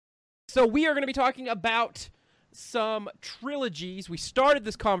So we are going to be talking about some trilogies. We started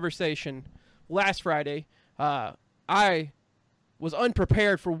this conversation last Friday. I was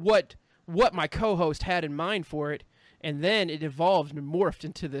unprepared for what my co-host had in mind for it, and then it evolved and morphed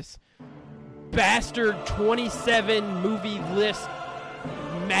into this bastard 27 movie list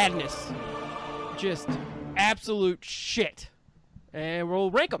madness. Just absolute shit. And we'll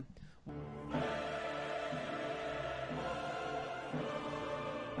rank them.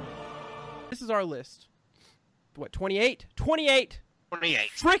 This is our list. What, 28? 28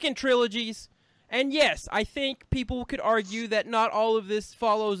 freaking trilogies. And yes, I think people could argue that not all of this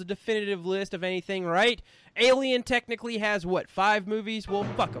follows a definitive list of anything, right? Alien technically has, 5 movies? Well,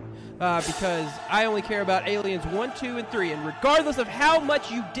 fuck them. Because I only care about Aliens 1, 2, and 3. And regardless of how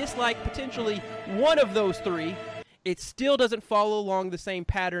much you dislike potentially one of those 3, it still doesn't follow along the same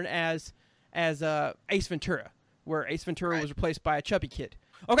pattern as Ace Ventura, where Ace Ventura was replaced by a chubby kid.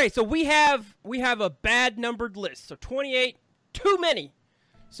 Okay, so we have a bad numbered list. So 28, too many.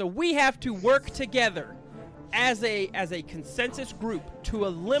 So we have to work together as a consensus group to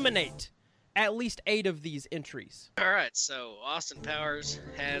eliminate at least 8 of these entries. All right, so Austin Powers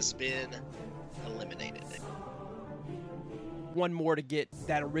has been eliminated. One more to get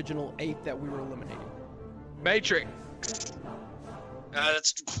that original 8 that we were eliminating. Matrix.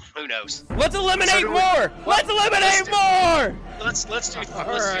 That's who knows. Let's eliminate more. Let's eliminate more. Let's do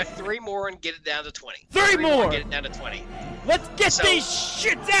 3 more and get it down to 20. 3 more. And get it down to 20. Let's get these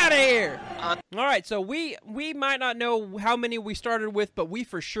shits out of here. All right, so we might not know how many we started with, but we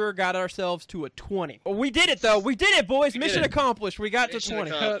for sure got ourselves to a 20. We did it though. We did it, boys. Mission accomplished. We got to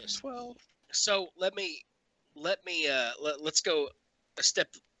 20. 12. So let's go a step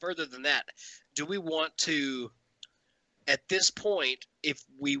further than that. Do we want to, at this point, if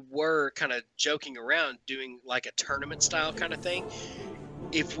we were kind of joking around doing like a tournament style kind of thing,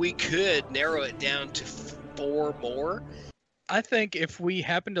 if we could narrow it down to 4 more? I think if we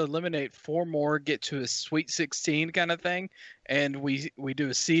happen to eliminate 4 more, get to a Sweet 16 kind of thing, and we do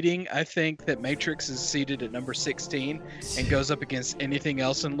a seeding, I think that Matrix is seeded at number 16 and goes up against anything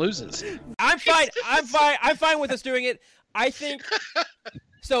else and loses. I'm fine with us doing it. I think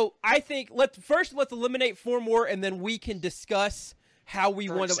let's eliminate 4 more, and then we can discuss how we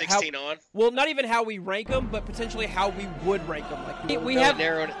want to. 16 on. Well, not even how we rank them, but potentially how we would rank them. Like we have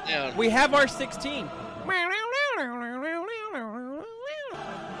narrowed it down. We have our 16. I'm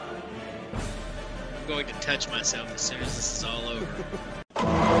going to touch myself as soon as this is all over.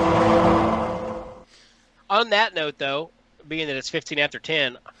 On that note, though, being that it's 15 after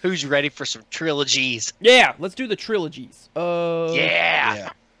 10, who's ready for some trilogies? Yeah, let's do the trilogies.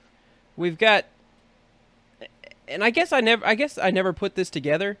 Yeah. We've got, and I guess I never put this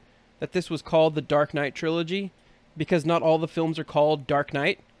together, that this was called the Dark Knight trilogy, because not all the films are called Dark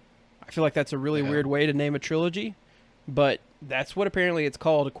Knight. I feel like that's a really weird way to name a trilogy, but that's what apparently it's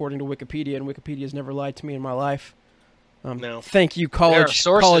called according to Wikipedia, and Wikipedia's never lied to me in my life. No. Thank you, college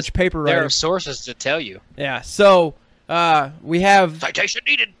paper writer. There are sources to tell you. Yeah, so we have Citation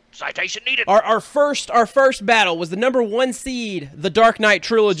needed. Our first battle was the number 1 seed, the Dark Knight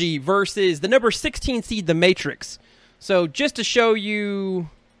trilogy, versus the number 16 seed, The Matrix. So just to show you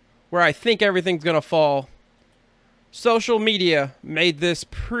where I think everything's gonna fall, social media made this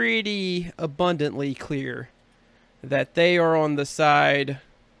pretty abundantly clear that they are on the side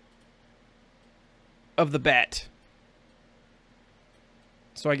of the bat.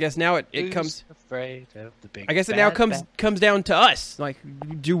 So I guess now it comes. Afraid of the big I guess it now comes down to us. Like,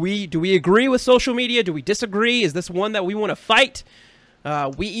 do we agree with social media? Do we disagree? Is this one that we want to fight?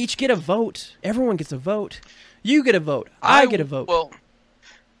 We each get a vote. Everyone gets a vote. You get a vote. I get a vote. Well,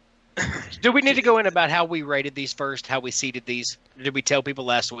 do we need to go in about how we rated these first? How we seeded these? Did we tell people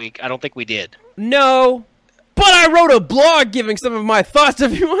last week? I don't think we did. No. But I wrote a blog giving some of my thoughts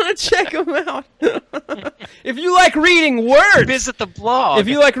if you want to check them out. If you like reading words. Visit the blog. If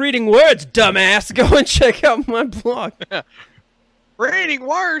you like reading words, dumbass, go and check out my blog. Reading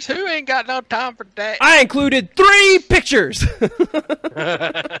words? Who ain't got no time for that? I included 3 pictures.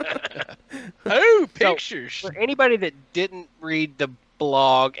 Who? Pictures? So, for anybody that didn't read the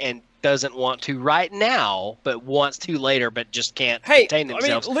blog and doesn't want to right now, but wants to later, but just can't contain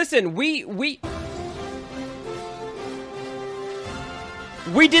themselves. I mean, listen, we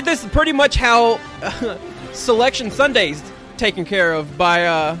did this pretty much how Selection Sunday's taken care of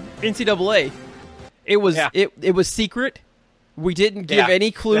by NCAA. It was secret. We didn't give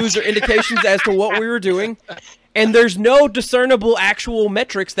any clues or indications as to what we were doing. And there's no discernible actual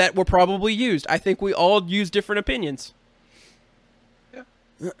metrics that were probably used. I think we all used different opinions. Yeah.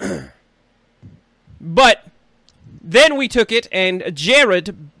 But then we took it, and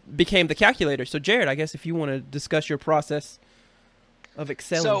Jared became the calculator. So, Jared, I guess if you want to discuss your process of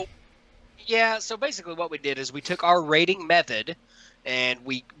excelling. So basically what we did is we took our rating method and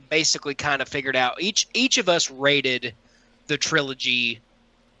we basically kind of figured out each of us rated the trilogy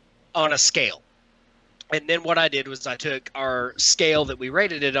on a scale. And then what I did was I took our scale that we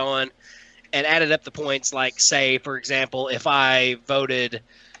rated it on and added up the points. Like, say, for example, if I voted,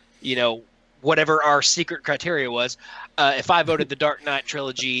 whatever our secret criteria was, if I voted the Dark Knight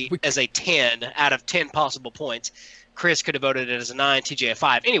trilogy as a 10 out of 10 possible points, Chris could have voted it as a 9, TJ a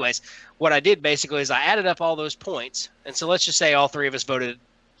 5. Anyways, what I did basically is I added up all those points. And so let's just say all three of us voted,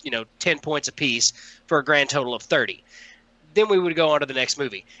 10 points apiece for a grand total of 30. Then we would go on to the next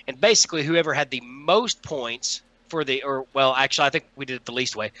movie. And basically whoever had the most points actually I think we did it the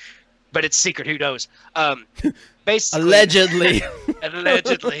least way, but it's secret, who knows. Basically, allegedly.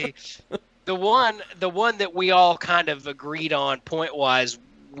 Allegedly. The one that we all kind of agreed on point-wise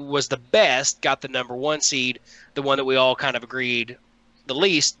was the best, got the number 1 seed. The one that we all kind of agreed the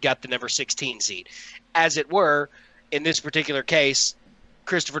least got the number 16 seed. As it were, in this particular case,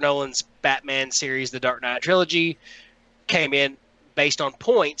 Christopher Nolan's Batman series, the Dark Knight trilogy, came in based on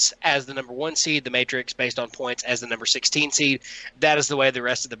points as the number 1 seed, The Matrix based on points as the number 16 seed. That is the way the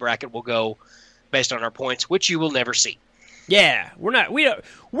rest of the bracket will go based on our points, which you will never see. Yeah, we're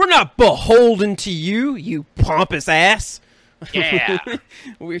not beholden to you, you pompous ass. Yeah.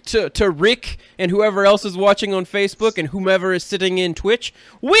 to Rick and whoever else is watching on Facebook and whomever is sitting in Twitch,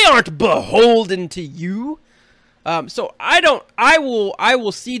 we aren't beholden to you. So I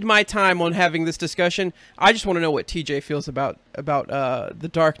will cede my time on having this discussion. I just want to know what TJ feels about the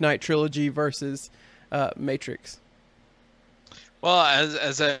Dark Knight trilogy versus Matrix. Well,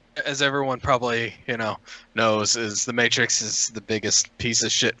 as everyone probably knows, is the Matrix is the biggest piece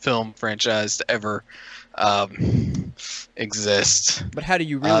of shit film franchise to ever exist. But how do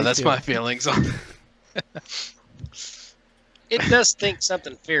you really? That's my feelings on. It does think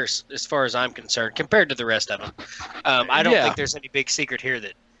something fierce, as far as I'm concerned, compared to the rest of them. I don't think there's any big secret here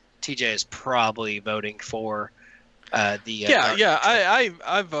that TJ is probably voting for the.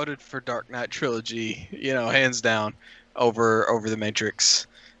 I voted for Dark Knight trilogy, hands down, over the Matrix,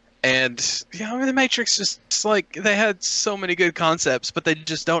 and the Matrix just like they had so many good concepts, but they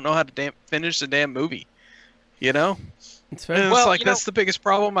just don't know how to finish the damn movie. It's fair. That's the biggest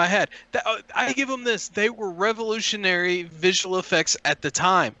problem I had. I give them this. They were revolutionary visual effects at the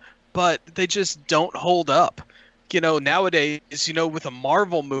time, but they just don't hold up. Nowadays, with a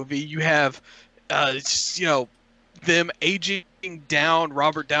Marvel movie, you have, them aging down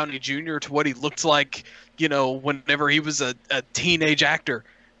Robert Downey Jr. to what he looked like, whenever he was a teenage actor,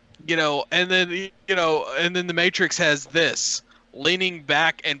 and then the Matrix has this leaning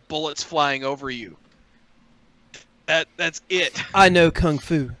back and bullets flying over you. That's it. I know Kung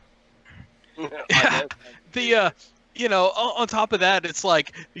Fu. On top of that, it's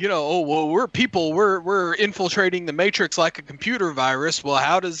like, we're people, we're infiltrating the Matrix like a computer virus. Well,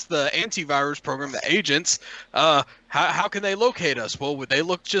 how does the antivirus program, the agents, how can they locate us? Well, they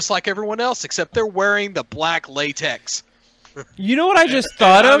look just like everyone else, except they're wearing the black latex. You know what I just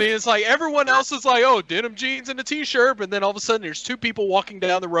thought of? I mean, it's like everyone else is like, oh, denim jeans and a t-shirt, and then all of a sudden there's two people walking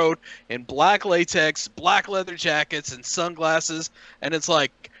down the road in black latex, black leather jackets, and sunglasses, and it's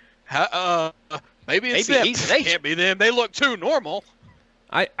like, maybe it's them. It can't be them. They look too normal.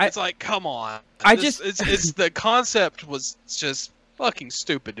 It's like, come on. It's the concept was just fucking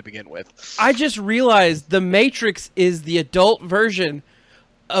stupid to begin with. I just realized the Matrix is the adult version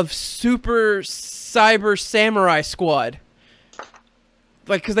of Super Cyber Samurai Squad.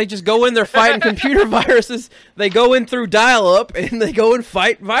 Like, because they just go in there fighting computer viruses. They go in through dial-up, and they go and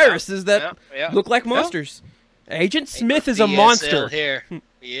fight viruses that look like monsters. Agent Smith is a monster. Here.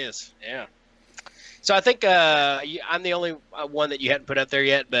 He is, yeah. So I think I'm the only one that you hadn't put up there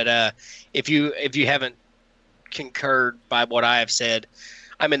yet, but if you haven't concurred by what I have said,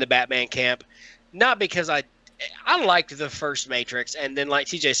 I'm in the Batman camp. Not because I liked the first Matrix, and then like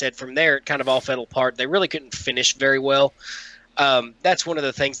TJ said, from there it kind of all fell apart. They really couldn't finish very well. That's one of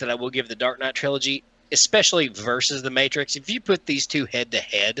the things that I will give the Dark Knight trilogy, especially versus the Matrix. If you put these two head to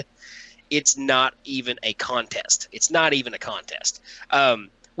head, it's not even a contest. It's not even a contest.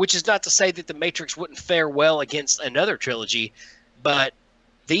 Which is not to say that the Matrix wouldn't fare well against another trilogy, but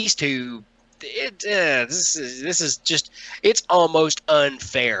these two, this is just, it's almost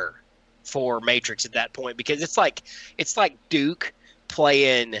unfair for Matrix at that point, because it's like Duke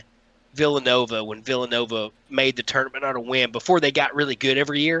playing Villanova when Villanova made the tournament on a whim before they got really good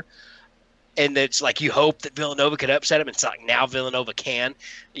every year. And it's like you hope that Villanova could upset them. It's like now Villanova can.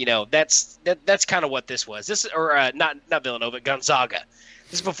 That's kind of what this was. Not Villanova, Gonzaga.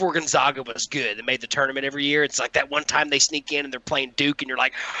 This is before Gonzaga was good. They made the tournament every year. It's like that one time they sneak in and they're playing Duke, and you're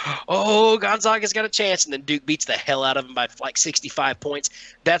like, oh, Gonzaga's got a chance. And then Duke beats the hell out of them by like 65 points.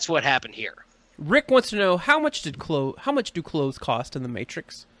 That's what happened here. Rick wants to know, how much do clothes cost in the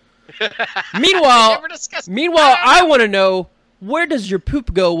Matrix? Meanwhile, I want to know, where does your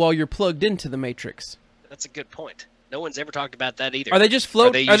poop go while you're plugged into the Matrix? That's a good point. No one's ever talked about that either. Are they just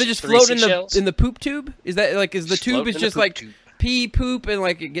floating in the poop tube? Is that like the tube is just like pee poop and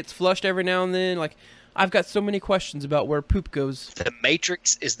like it gets flushed every now and then? Like, I've got so many questions about where poop goes. The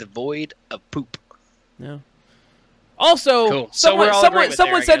Matrix is the void of poop. Yeah. Also, cool.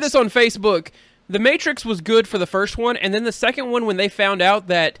 someone said this on Facebook. The Matrix was good for the first one, and then the second one, when they found out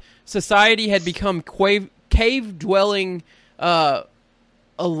that society had become cave-dwelling,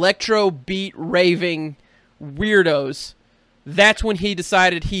 electro-beat raving weirdos, that's when he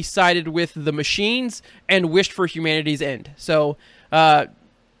decided he sided with the machines and wished for humanity's end. So,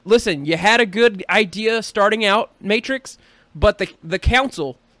 listen, you had a good idea starting out, Matrix, but the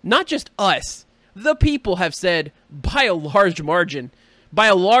council, not just us, the people have said, by a large margin, by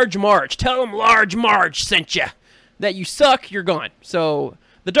a large march, tell them Large Marge sent you, that you suck, you're gone. So,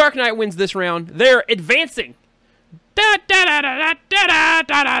 the Dark Knight wins this round. They're advancing. Da da da da da da da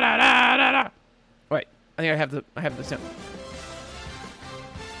da da da da. Wait, I think I have the sound.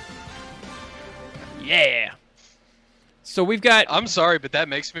 Yeah. So we've got. I'm sorry, but that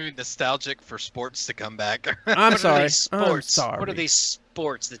makes me nostalgic for sports to come back. I'm sorry. I'm sorry. What are these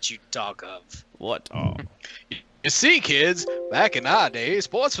sports that you talk of? What? Oh. You see, kids, back in our day,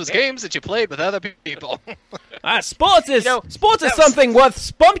 sports was games that you played with other people. Sports is something worth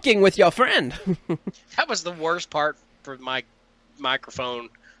spunking with your friend. That was the worst part for my microphone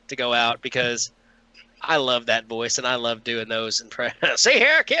to go out, because I love that voice and I love doing those impressions. See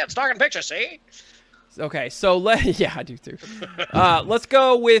here, kids, talking pictures, see? Okay, so yeah, I do too. Let's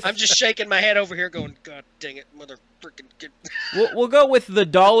go with. I'm just shaking my head over here, going, "God dang it, mother freaking kid." We'll go with the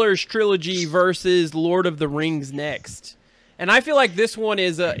Dollars trilogy versus Lord of the Rings next, and I feel like this one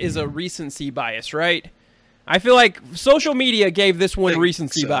is a recency bias, right? I feel like social media gave this one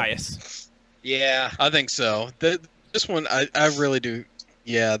recency bias. Yeah, I think so. This one, I really do.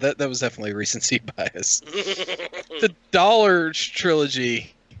 Yeah, that was definitely recency bias. The Dollars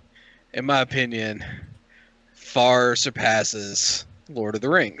trilogy, in my opinion, far surpasses Lord of the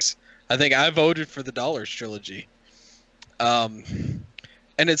Rings. I think I voted for the Dollars trilogy. And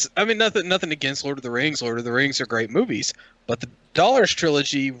it's, I mean, nothing against Lord of the Rings. Lord of the Rings are great movies, but the Dollars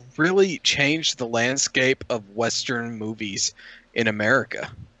trilogy really changed the landscape of Western movies in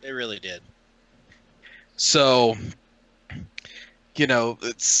America. It really did. So, you know,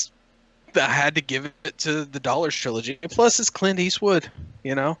 I had to give it to the Dollars trilogy. And plus, it's Clint Eastwood,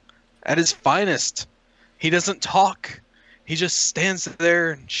 you know, at his finest. He doesn't talk. He just stands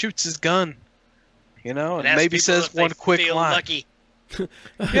there and shoots his gun, you know, and maybe says one quick line. Lucky.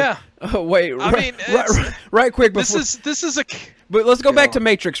 Yeah. Oh, wait. I mean, right quick before. This is a. But let's go back to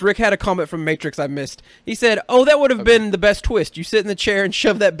Matrix. Rick had a comment from Matrix I missed. He said, "Oh, that would have been the best twist. You sit in the chair and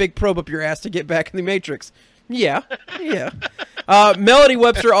shove that big probe up your ass to get back in the Matrix." Yeah, yeah. Melody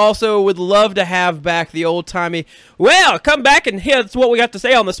Webster also would love to have back the old-timey, "Well, come back and hear what we got to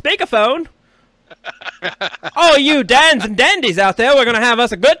say on the speakerphone." Oh, you dans and dandies out there, we're going to have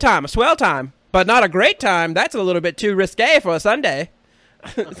us a good time, a swell time, but not a great time. That's a little bit too risque for a Sunday.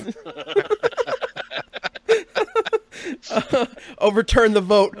 Overturn the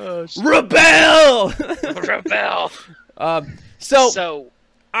vote. Rebel! Rebel! So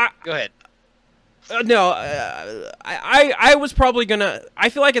go ahead. No, I was probably gonna. I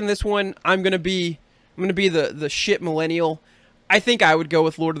feel like in this one, I'm gonna be the shit millennial. I think I would go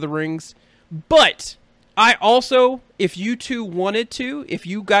with Lord of the Rings, but I also, if you two wanted to, if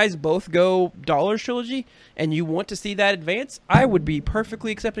you guys both go Dollars trilogy and you want to see that advance, I would be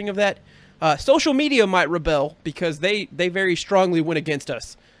perfectly accepting of that. Social media might rebel because they very strongly went against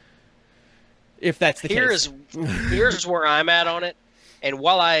us. If that's the case. Here's where I'm at on it. And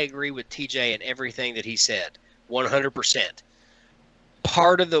while I agree with TJ and everything that he said, 100%,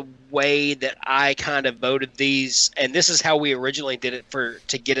 part of the way that I kind of voted these, and this is how we originally did it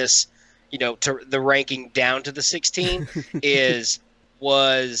to get us, you know, to the ranking down to the 16,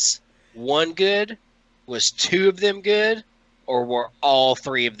 was one good, was two of them good, or were all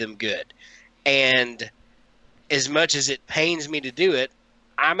three of them good? And as much as it pains me to do it,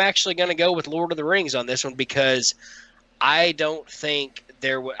 I'm actually going to go with Lord of the Rings on this one, because I don't think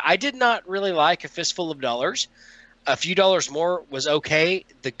I did not really like A Fistful of Dollars. A Few Dollars More was okay.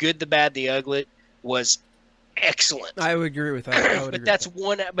 The Good, the Bad, the Ugly was excellent. I would agree with that.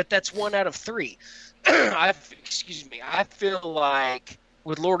 But that's one out of three. I feel like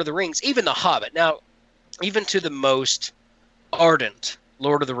with Lord of the Rings, even The Hobbit. Now, even to the most ardent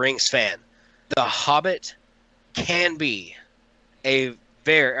Lord of the Rings fan, The Hobbit can be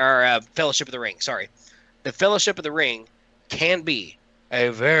Fellowship of the Ring. Sorry, the Fellowship of the Ring can be a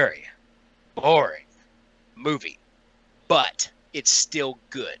very boring movie, but it's still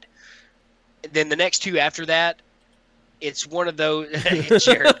good. And then the next two after that, it's one of those.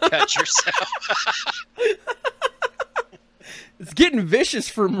 Jared, cut yourself. It's getting vicious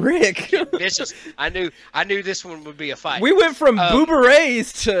from Rick. Vicious. I knew this one would be a fight. We went from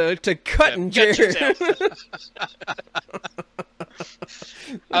booberets to cutting Jared.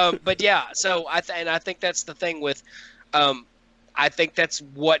 But yeah, so I think that's the thing with, I think that's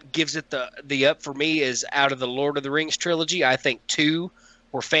what gives it the up for me is out of the Lord of the Rings trilogy. I think 2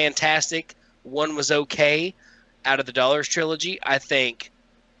 were fantastic. 1 was okay. Out of the Dollars trilogy, I think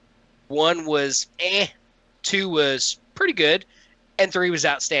 1 was 2 was pretty good, and 3 was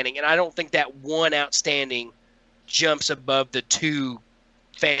outstanding. And I don't think that 1 outstanding jumps above the 2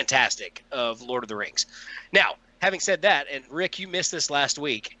 fantastic of Lord of the Rings. Now, having said that, and Rick, you missed this last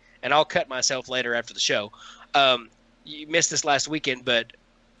week, and I'll cut myself later after the show. You missed this last weekend, but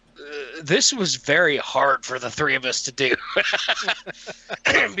this was very hard for the 3 of us to do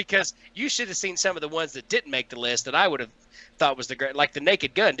because you should have seen some of the ones that didn't make the list that I would have thought was the great, like the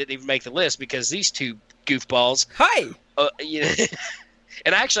Naked Gun didn't even make the list because these 2 goofballs. Hi.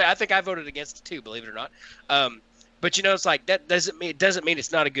 And actually, I think I voted against it too, believe it or not. But it's like that doesn't mean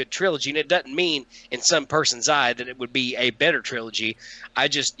it's not a good trilogy, and it doesn't mean in some person's eye that it would be a better trilogy. I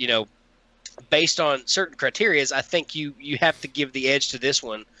just based on certain criterias, I think you have to give the edge to this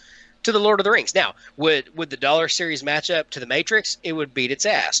one, to the Lord of the Rings. Now, would the Dollar Series match up to the Matrix? It would beat its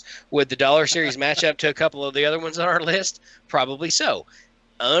ass. Would the Dollar Series match up to a couple of the other ones on our list? Probably so.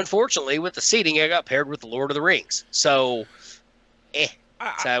 Unfortunately, with the seating, I got paired with the Lord of the Rings. So,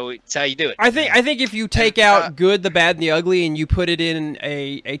 that's how you do it. I think if you take out Good, the Bad, and the Ugly, and you put it in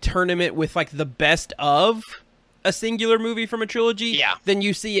a tournament with like the best of a singular movie from a trilogy, then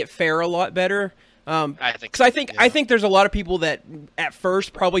you see it fare a lot better. I think because I think there's a lot of people that at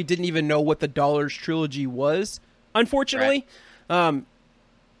first probably didn't even know what the Dollars trilogy was, unfortunately. Right.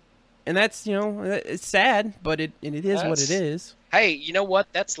 And that's it's sad, but it is what it is. Hey, you know what?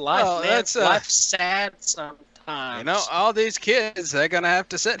 That's life, man. Life's sad sometimes. All these kids, they're gonna have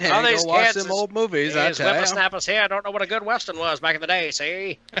to sit here and go watch them old movies. I tell you. Whippersnappers here. I don't know what a good Western was back in the day.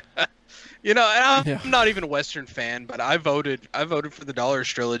 See. And I'm not even a Western fan, but I voted for the Dollars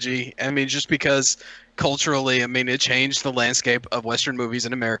trilogy. I mean, just because culturally, it changed the landscape of Western movies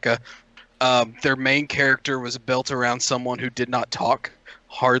in America. Their main character was built around someone who did not talk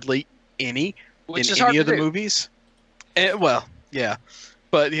hardly any in any of the movies. Well, yeah,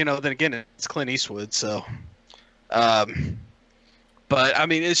 but then again, it's Clint Eastwood, so. But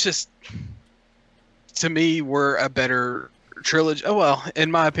it's just, to me, we're a better trilogy. Oh, well,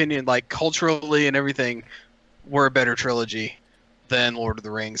 in my opinion, like culturally and everything, we're a better trilogy than Lord of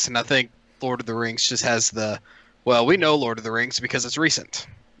the Rings. And I think Lord of the Rings just has we know Lord of the Rings because it's recent.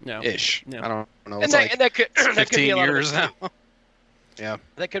 Ish. No. I don't know. And that could 15 be a lot years of it now. Yeah.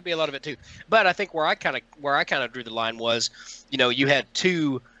 That could be a lot of it too. But I think where I kind of drew the line was, you had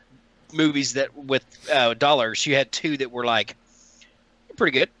 2 movies that with Dollars, you had 2 that were like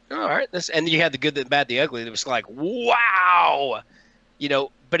pretty good. All right, and you had the Good, the Bad, the Ugly. That was like, wow,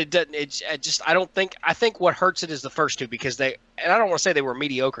 But it doesn't. I think what hurts it is the first 2 because and I don't want to say they were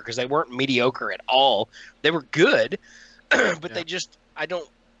mediocre because they weren't mediocre at all. They were good, but they just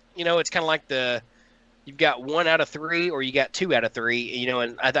it's kind of like you've got 1 out of 3 or you got 2 out of 3.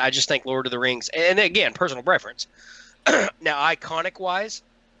 And I just think Lord of the Rings, and again, personal preference. Now, iconic wise,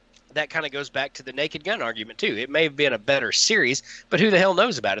 that kind of goes back to the Naked Gun argument too. It may have been a better series, but who the hell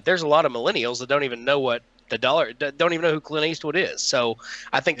knows about it? There's a lot of millennials that don't even know what don't even know who Clint Eastwood is. So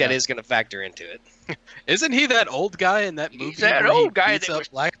I think that is going to factor into it. Isn't he that old guy in that movie? He's that old guy that was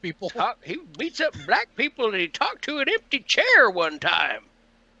black people. He beats up black people and he talked to an empty chair one time.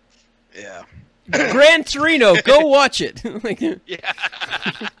 Yeah. Gran Torino, go watch it. Yeah.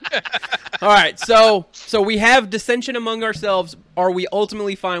 All right, so we have dissension among ourselves. Are we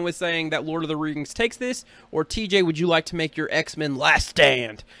ultimately fine with saying that Lord of the Rings takes this? Or TJ, would you like to make your X-Men Last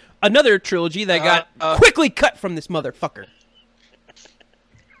Stand? Another trilogy that got quickly cut from this motherfucker.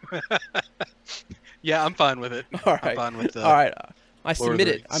 Yeah, I'm fine with it. All right. I'm fine with all right. I submit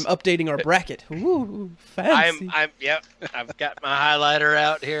it. I'm updating our bracket. Ooh, fancy. I've got my highlighter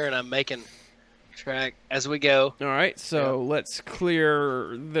out here and I'm making track as we go. All right, so let's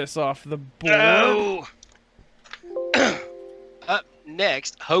clear this off the board. No. Up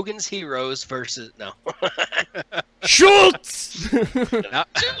next, Hogan's Heroes versus Schultz.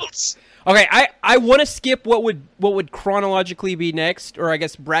 Schultz. Okay, I want to skip what would chronologically be next, or I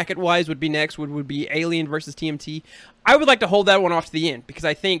guess bracket wise would be next. Would be Alien versus TMT. I would like to hold that one off to the end because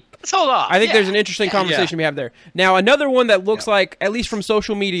I think Let's hold off. there's an interesting conversation we have there. Now another one that looks like, at least from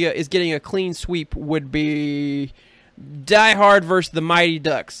social media, is getting a clean sweep would be Die Hard versus the Mighty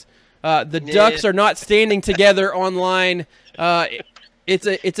Ducks. The Ducks are not standing together online. It's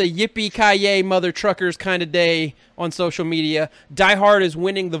a yippee-ki-yay mother truckers kind of day on social media. Die Hard is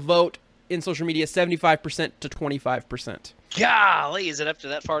winning the vote in social media 75% to 25%. Golly, is it up to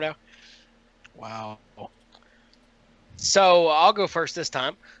that far now? Wow. So I'll go first this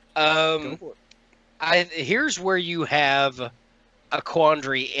time. Here's where you have a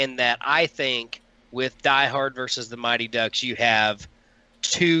quandary in that I think with Die Hard versus the Mighty Ducks, you have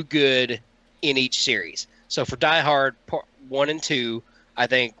two good in each series. So for Die Hard, 1 and 2, I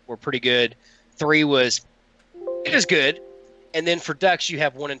think were pretty good. 3 was good. And then for Ducks, you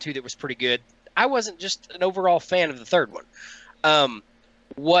have 1 and 2 that was pretty good. I wasn't just an overall fan of the third one.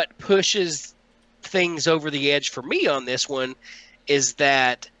 What pushes things over the edge for me on this one is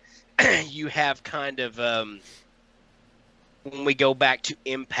that you have kind of, when we go back to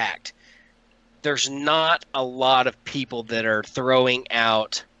Impact, there's not a lot of people that are throwing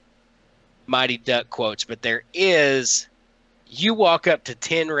out Mighty Duck quotes, but there is. You walk up to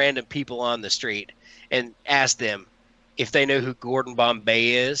 10 random people on the street and ask them if they know who Gordon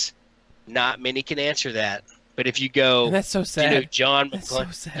Bombay is. Not many can answer that. But if you go, And that's so sad. you know John That's McClane,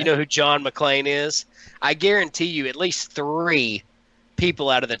 so sad. you know who John McClane is? I guarantee you at least 3 people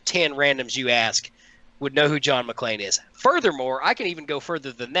out of the 10 randoms you ask would know who John McClane is. Furthermore, I can even go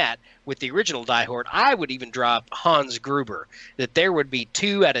further than that with the original Die Hard. I would even drop Hans Gruber, that there would be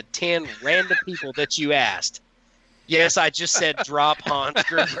 2 out of 10 random people that you asked. Yes, I just said drop Hans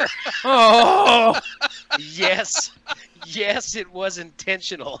Gruber. Oh, Yes, it was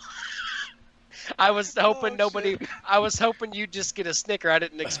intentional. I was hoping I was hoping you'd just get a snicker. I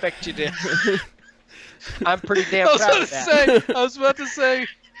didn't expect you to. I'm pretty damn proud of that. I was about to say,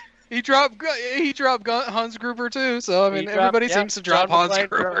 he dropped Hans Gruber too. So I mean, everybody seems to drop John Hans McClane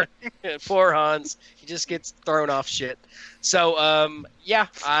Gruber. Poor Hans. He just gets thrown off shit. So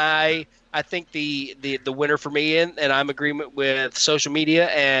I think the winner for me, and I'm in agreement with social media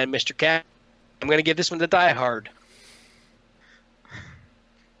and Mr. Cat. I'm going to give this one to Die Hard.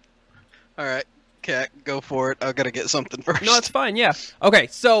 All right, Cat, go for it. I gotta get something first. no, it's fine. Yeah. Okay,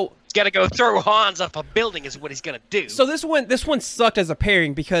 so He's got to go throw Hans off a building is what he's going to do. So this one sucked as a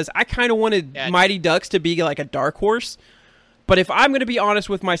pairing because I kind of wanted Mighty Ducks to be like a dark horse. But if I'm going to be honest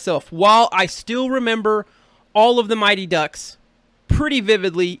with myself, while I still remember all of the Mighty Ducks pretty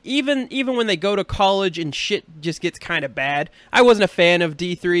vividly, even when they go to college and shit just gets kind of bad, I wasn't a fan of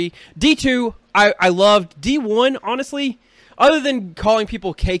D3. D2, I loved. D1, honestly, other than calling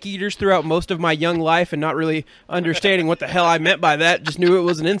people cake eaters throughout most of my young life and not really understanding what the hell I meant by that, just knew it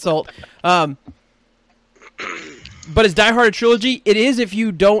was an insult. But as Die Hard a trilogy, it is if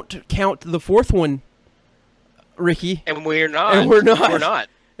you don't count the fourth one, Ricky. And we're not. And we're not. We're not.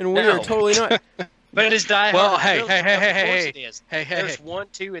 And we are totally not. But it's Die Hard. Well, a hey, trilogy. hey, hey, Of hey, course hey, it is. hey, hey, There's hey. 1,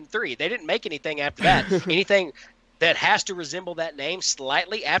 2, and 3. They didn't make anything after that. Anything that has to resemble that name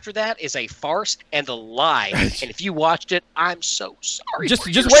slightly after that is a farce and a lie. And if you watched it, I'm so sorry. Just for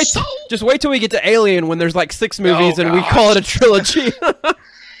your wait. soul. Just wait till we get to Alien when there's like 6 movies and we gosh. call it a trilogy.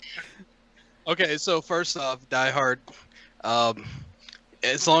 Okay, so first off, Die Hard.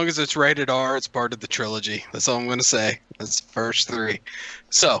 As long as it's rated R, it's part of the trilogy. That's all I'm gonna say. That's the first 3.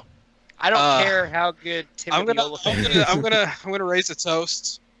 So I don't care how good I'm Timothy gonna Olyphant I'm gonna raise a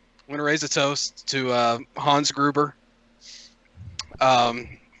toast. I'm gonna raise a toast to Hans Gruber.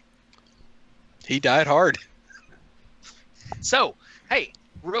 He died hard. So, hey,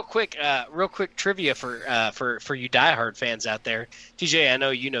 real quick trivia for you Die Hard fans out there. TJ, I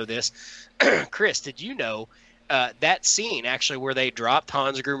know you know this. Chris, did you know that scene actually where they dropped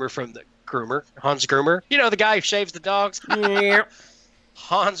Hans Gruber from the Hans Gruber? You know, the guy who shaves the dogs? Yeah.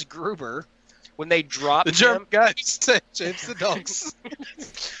 Hans Gruber, when they dropped The German him. guy shaves the dogs.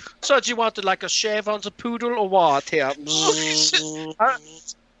 So you wanted like a shave on the poodle or what here?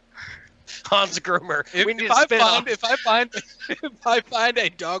 Hans Gruber. We need If a I spin-off. if I find a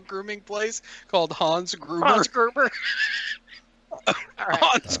dog grooming place called Hans Gruber, Hans Gruber. All right.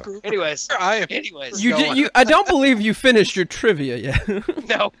 Hans Gruber, Anyways. I am. Anyways. You did. I don't believe you finished your trivia yet.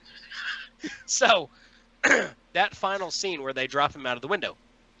 No. So, that final scene where they drop him out of the window,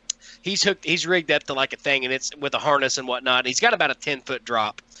 he's hooked. He's rigged up to like a thing, and it's with a harness and whatnot. He's got about a 10-foot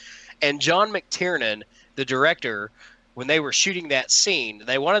drop, and John McTiernan, the director, when they were shooting that scene,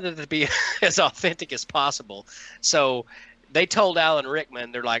 they wanted it to be as authentic as possible. So they told Alan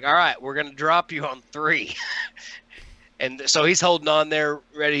Rickman, they're like, all right, we're going to drop you on 3. And so he's holding on there,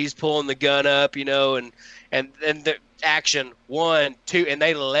 ready. He's pulling the gun up, and the action, 1, 2, and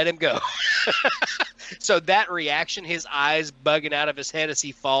they let him go. So that reaction, his eyes bugging out of his head as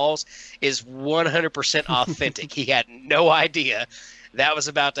he falls, is 100% authentic. He had no idea that was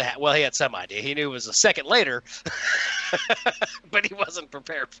about to happen. Well, he had some idea. He knew it was a second later, but he wasn't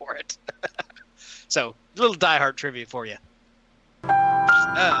prepared for it. So, a little Die Hard trivia for you.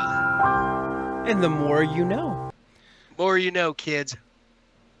 And the more you know. More you know, kids.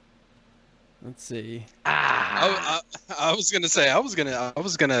 Let's see. I was gonna say I was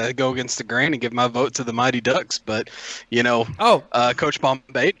gonna go against the grain and give my vote to the Mighty Ducks, but Coach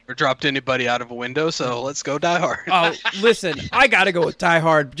Bombay never dropped anybody out of a window, so let's go Die Hard. Oh, listen, I gotta go with Die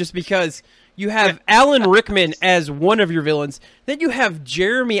Hard just because you have Alan Rickman as one of your villains, then you have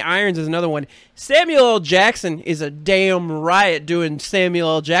Jeremy Irons as another one. Samuel L. Jackson is a damn riot doing Samuel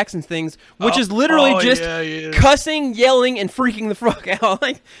L. Jackson things, which is literally just cussing, yelling, and freaking the fuck out.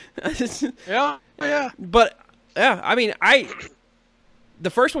 Like, yeah. But yeah, I mean, the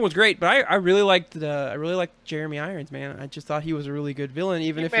first one was great, but I really liked Jeremy Irons, man. I just thought he was a really good villain,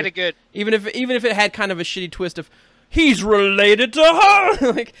 even if it had kind of a shitty twist of he's related to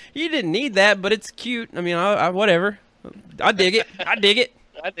her. Like, you didn't need that, but it's cute. I mean, I whatever. I dig it. I dig it,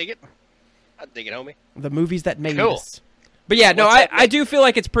 homie. The movies that made us. But yeah, no, I do feel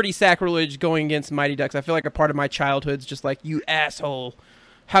like it's pretty sacrilege going against Mighty Ducks. I feel like a part of my childhood's just like, you asshole.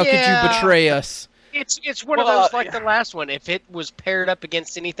 How could you betray us? It's one of those like the last one. If it was paired up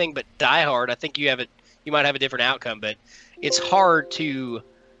against anything but Die Hard, I think you might have a different outcome. But it's hard to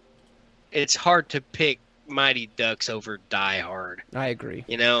pick Mighty Ducks over Die Hard. I agree.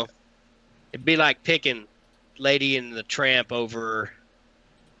 It'd be like picking Lady and the Tramp over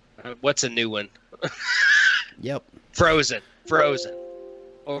what's a new one? Yep. Frozen.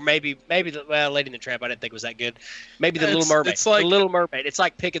 Or maybe Lady and the Tramp I didn't think was that good. Maybe the Little Mermaid. It's like the Little Mermaid. It's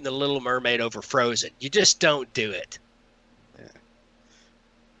like picking the Little Mermaid over Frozen. You just don't do it. Yeah.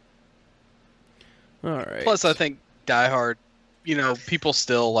 All right. Plus, I think Die Hard, people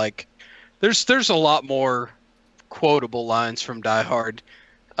still like. There's a lot more quotable lines from Die Hard.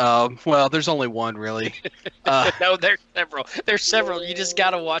 Well, there's only one really. No, there's several. There's several. You just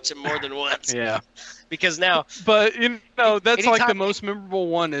gotta watch them more than once. Yeah. Because now, but that's like the most memorable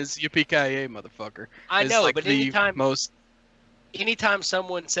one is Yippee-ki-yay, motherfucker. I know, like but anytime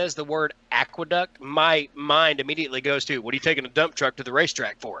someone says the word aqueduct, my mind immediately goes to, what are you taking a dump truck to the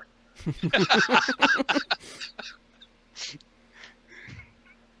racetrack for?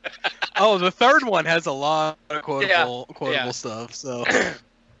 Oh, the third one has a lot of quotable stuff. So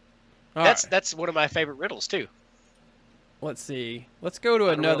that's one of my favorite riddles too. Let's see. Let's go to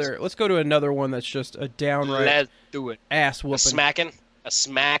another one that's just a downright Let's do it. Ass whooping. A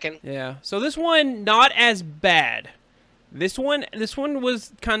smacking. Yeah. So this one not as bad. This one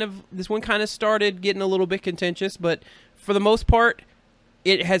kind of started getting a little bit contentious, but for the most part,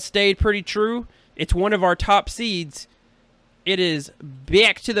 it has stayed pretty true. It's one of our top seeds. It is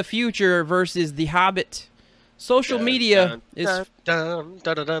Back to the Future versus The Hobbit. Social media is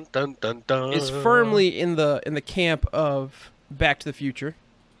firmly in the camp of Back to the Future.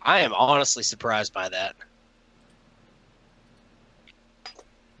 I am honestly surprised by that.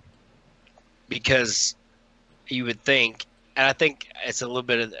 Because you would think, and I think it's a little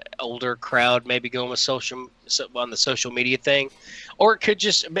bit of the older crowd maybe going with on the social media thing. Or it could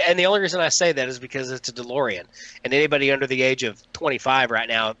just, and the only reason I say that is because it's a DeLorean. And anybody under the age of 25 right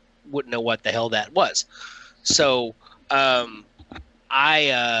now wouldn't know what the hell that was. So I'm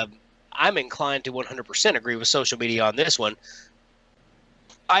inclined to 100% agree with social media on this one.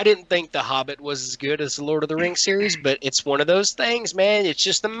 I didn't think The Hobbit was as good as the Lord of the Rings series, but it's one of those things, man. It's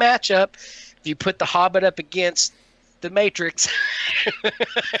just the matchup. If you put The Hobbit up against The Matrix.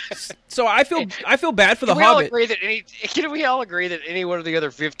 So I feel bad for The Hobbit. Can we all agree that any one of the other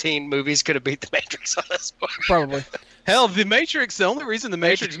 15 movies could have beat The Matrix on this one? Probably. Hell, The Matrix, the only reason The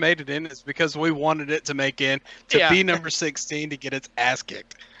Matrix made it in is because we wanted it to make in to be number 16 to get its ass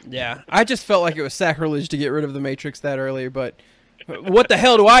kicked. Yeah, I just felt like it was sacrilege to get rid of The Matrix that early, but what the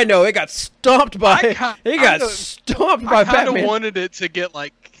hell do I know? It got stomped by Batman. I kind of wanted it to get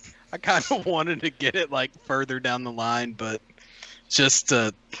it further down the line, but just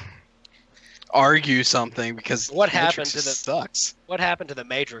to argue something because what happened to sucks. What happened to The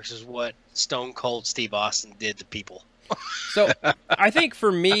Matrix is what Stone Cold Steve Austin did to people. So I think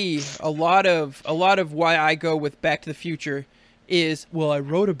for me, a lot of why I go with Back to the Future is, well, I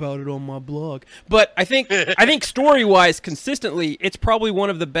wrote about it on my blog. But I think story-wise, consistently, it's probably one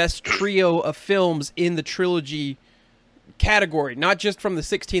of the best trio of films in the trilogy category, not just from the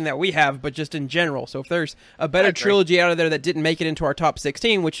 16 that we have, but just in general. So if there's a better trilogy out of there that didn't make it into our top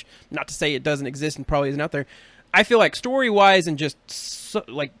 16, which, not to say it doesn't exist and probably isn't out there, I feel like story-wise and just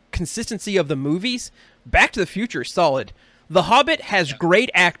like consistency of the movies, Back to the Future is solid. The Hobbit has great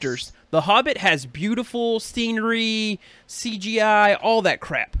actors. The Hobbit has beautiful scenery, CGI, all that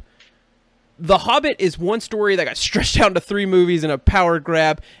crap. The Hobbit is one story that got stretched out into 3 movies in a power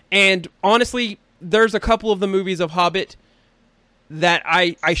grab, and honestly, there's a couple of the movies of Hobbit that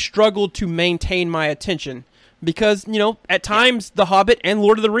I struggled to maintain my attention because, you know, at times The Hobbit and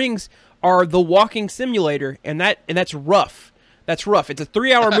Lord of the Rings are the walking simulator, and that's rough. That's rough. It's a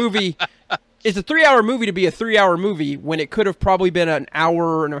 3-hour movie. It's a 3-hour movie to be a 3-hour movie when it could have probably been an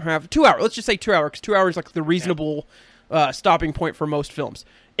hour and a half, 2 hours. Let's just say 2 hours, because 2 hours is like the reasonable stopping point for most films.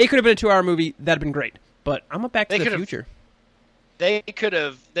 It could have been a 2-hour movie. That'd have been great. But I'm a Back to the Future. They could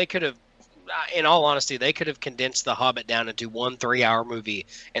have, in all honesty, they could have condensed The Hobbit down into one 3-hour movie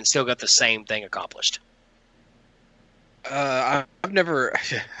and still got the same thing accomplished. I've never.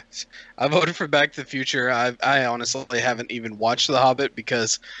 I voted for Back to the Future. I honestly haven't even watched The Hobbit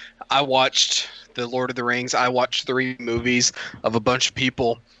because I watched The Lord of the Rings. I watched 3 movies of a bunch of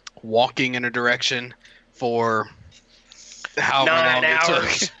people walking in a direction for how 9 long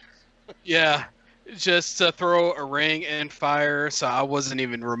hours. it took. Yeah, just to throw a ring and fire. So I wasn't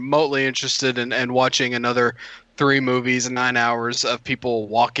even remotely interested in watching another 3 movies and 9 hours of people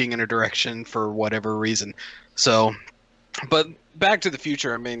walking in a direction for whatever reason. So. But Back to the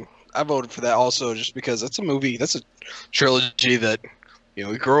Future, I mean, I voted for that also just because it's a movie, that's a trilogy that, you know,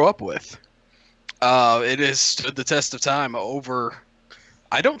 we grew up with. It has stood the test of time over.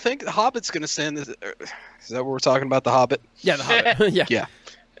 I don't think The Hobbit's going to stand this. Is that what we're talking about, The Hobbit? Yeah, The Hobbit. Yeah.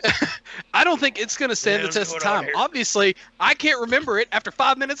 I don't think it's going to stand the test of time. Obviously, I can't remember it after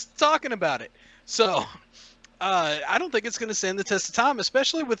 5 minutes talking about it. So, I don't think it's going to stand the test of time,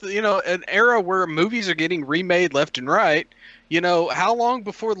 especially with, you know, an era where movies are getting remade left and right. You know, how long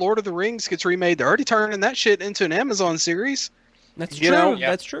before Lord of the Rings gets remade? They're already turning that shit into an Amazon series. That's true. Know?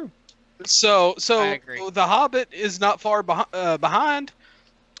 Yeah. That's true. So The Hobbit is not far behind,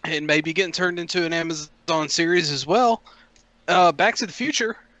 and maybe getting turned into an Amazon series as well. Back to the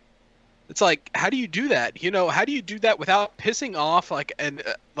Future. It's like, how do you do that? You know, how do you do that without pissing off like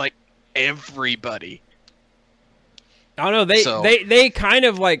everybody? I don't know. They kind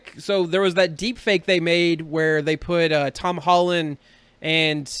of like, so there was that deep fake they made where they put Tom Holland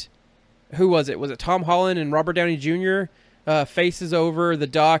and who was it? Was it Tom Holland and Robert Downey Jr. Faces over the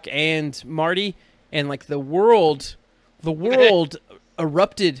Doc and Marty, and like the world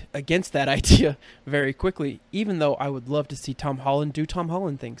erupted against that idea very quickly. Even though I would love to see Tom Holland do Tom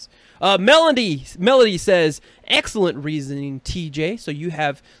Holland things. Melody says, excellent reasoning, TJ. So you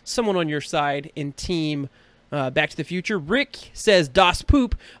have someone on your side in team. Back to the Future. Rick says Das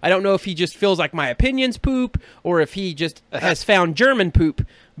Poop. I don't know if he just feels like my opinion's poop or if he just has found German poop.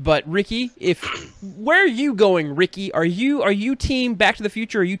 But Ricky, where are you going, Ricky? Are you team Back to the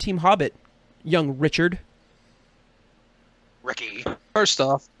Future or are you team Hobbit, young Richard? Ricky. First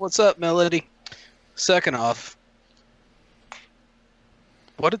off, what's up, Melody? Second off,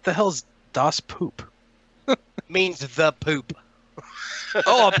 what the hell's Das Poop? Means the poop.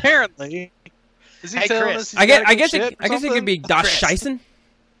 Oh, apparently. Is he telling us I guess it could be Das Scheißen.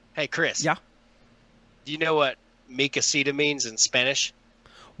 Hey, Chris. Yeah? Do you know what mi casita means in Spanish?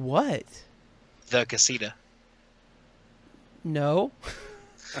 What? The casita. No.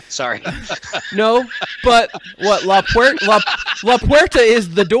 Sorry. No, but what? La Puerta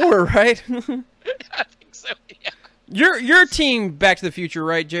is the door, right? I think so, yeah. Your team Back to the Future,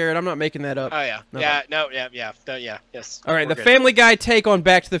 right, Jared? I'm not making that up. Oh, yeah. No. Yeah, yes. All right, the good. Family Guy take on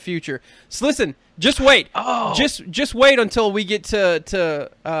Back to the Future. So listen, just wait. Oh. Just wait until we get to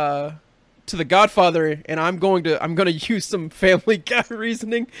The Godfather, and I'm going to use some Family Guy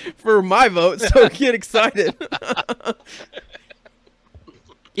reasoning for my vote, so get excited.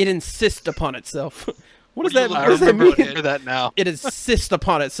 It insists upon itself. What does that mean? I remember that now. It insists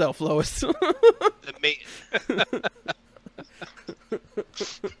upon itself, Lois.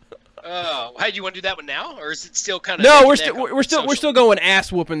 Oh, hey, do you want to do that one now, or is it still kind of? No, we're still going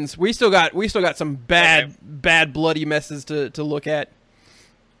ass whoopings. We still got some bad bloody messes to look at.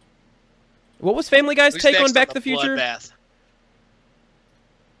 What was Family Guy's take on Back to the Future? Bloodbath?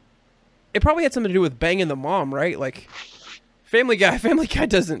 It probably had something to do with banging the mom, right? Like Family Guy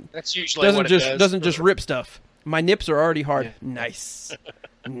doesn't. That's usually doesn't just rip stuff. My nips are already hard. Yeah. Nice.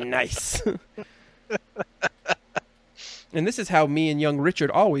 And this is how me and young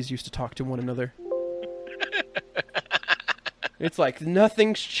Richard always used to talk to one another. It's like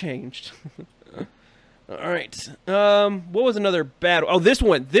nothing's changed. All right. What was another bad? Oh, this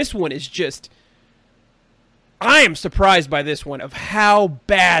one. This one is just. I am surprised by this one of how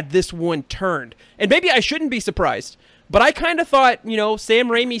bad this one turned. And maybe I shouldn't be surprised, but I kind of thought, Sam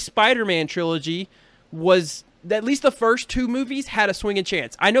Raimi's Spider-Man trilogy was, at least the first two movies had a swinging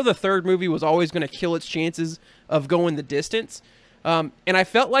chance. I know the third movie was always going to kill its chances of going the distance. And I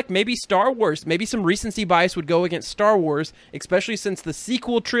felt like maybe Star Wars, maybe some recency bias would go against Star Wars, especially since the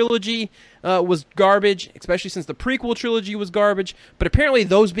sequel trilogy was garbage, especially since the prequel trilogy was garbage. But apparently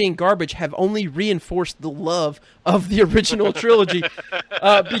those being garbage have only reinforced the love of the original trilogy.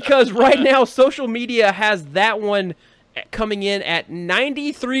 Because right now social media has that one coming in at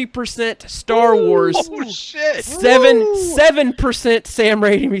 93% Star Wars, Oh shit! 7% Sam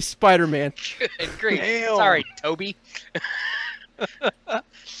Raimi's Spider-Man. Good grief. Damn. Sorry, Toby.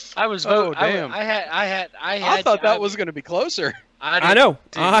 I was. Oh, damn. I thought that was going to be closer. I know.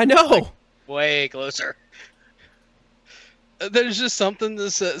 Way closer. There's just something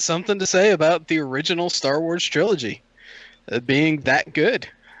to say about the original Star Wars trilogy being that good,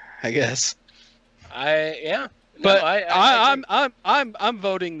 I guess. But I'm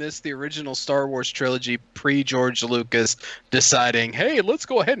voting this the original Star Wars trilogy pre George Lucas deciding, hey, let's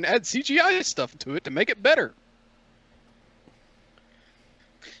go ahead and add CGI stuff to it to make it better.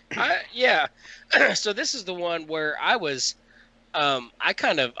 Yeah. So this is the one where I was, I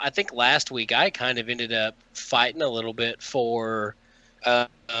think last week I kind of ended up fighting a little bit for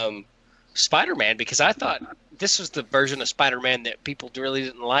Spider-Man because I thought this was the version of Spider-Man that people really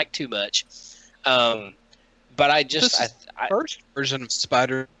didn't like too much. But First version of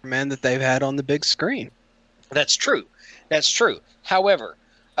Spider-Man that they've had on the big screen. That's true. However,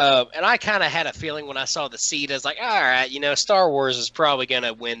 and I kind of had a feeling when I saw the seed, I was like, all right, Star Wars is probably going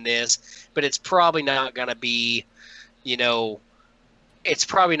to win this, but it's probably not going to be, it's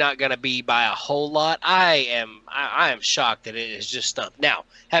probably not going to be by a whole lot. I am shocked that it is just stumped. Now,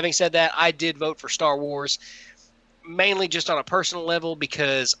 having said that, I did vote for Star Wars, mainly just on a personal level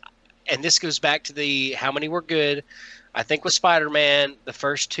because, and this goes back to the how many were good. I think with Spider-Man, the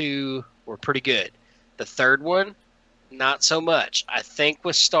first two were pretty good. The third one, not so much. I think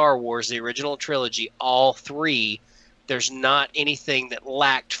with Star Wars, the original trilogy, all three, there's not anything that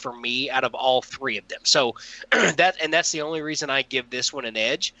lacked for me out of all three of them. So that's the only reason I give this one an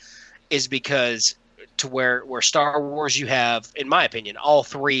edge, is because to where Star Wars you have, in my opinion, all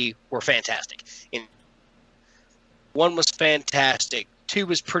three were fantastic. One was fantastic, two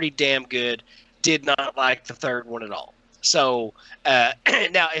was pretty damn good, did not like the third one at all. So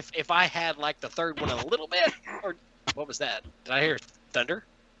now if I had liked the third one a little bit, or what was that? Did I hear thunder?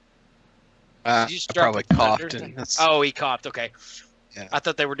 I probably coughed. Oh, he coughed. Okay. Yeah. I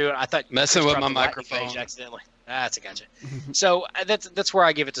thought they were doing. I thought messing with my microphone accidentally. That's a gotcha. So that's where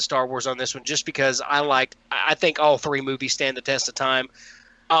I give it to Star Wars on this one, just because I think all three movies stand the test of time.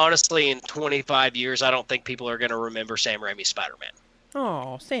 Honestly, in 25 years, I don't think people are going to remember Sam Raimi's Spider-Man.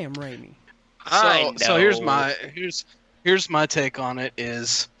 Oh, Sam Raimi. So here's my take on it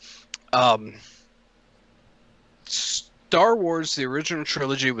is, Star Wars, the original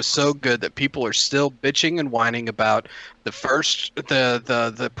trilogy, was so good that people are still bitching and whining about the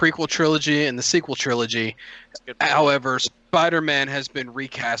prequel trilogy and the sequel trilogy. However, Spider-Man has been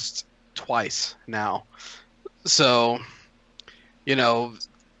recast twice now. So,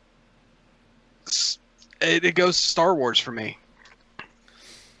 it goes Star Wars for me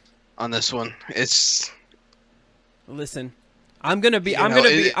on this one. Listen, I'm gonna be a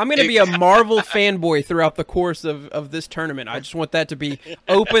Marvel fanboy throughout the course of this tournament. I just want that to be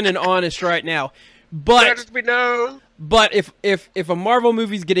open and honest right now. But if a Marvel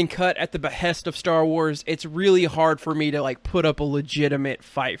movie's getting cut at the behest of Star Wars, it's really hard for me to put up a legitimate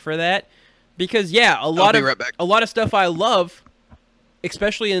fight for that. Because a lot of stuff I love,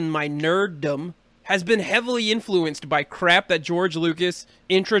 especially in my nerddom, has been heavily influenced by crap that George Lucas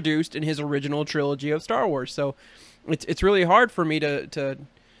introduced in his original trilogy of Star Wars. So it's really hard for me to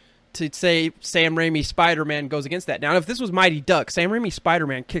say Sam Raimi's Spider-Man goes against that. Now, if this was Mighty Ducks, Sam Raimi's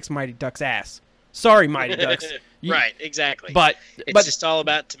Spider-Man kicks Mighty Ducks' ass. Sorry, Mighty Ducks. Right, exactly. But just all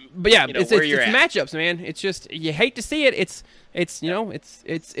about it's where you're at. Matchups, man. It's just you hate to see it. It's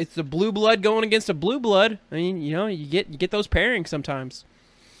the blue blood going against a blue blood. I mean, you get those pairings sometimes.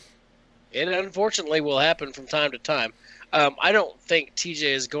 It unfortunately will happen from time to time. I don't think TJ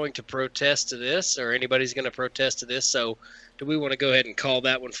is going to protest to this, or anybody's going to protest to this. So, do we want to go ahead and call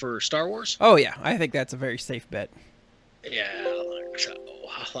that one for Star Wars? Oh yeah, I think that's a very safe bet. Yeah,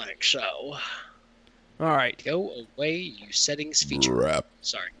 I think so. All right. Go away, you settings feature. Rap.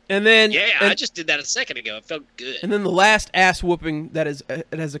 Sorry. And then I just did that a second ago. It felt good. And then the last ass whooping that is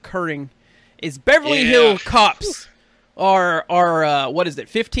occurring is Beverly Hills Cops are what is it?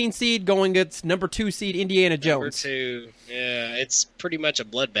 15 seed going against number 2 seed Indiana Jones. Number 2. Yeah, it's pretty much a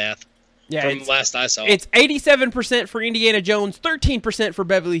bloodbath. Yeah, from last I saw. It's 87% for Indiana Jones, 13% for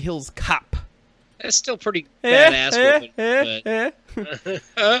Beverly Hills Cop. That's still pretty badass whooping.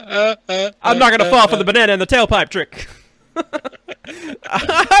 I'm not gonna fall for the banana and the tailpipe trick.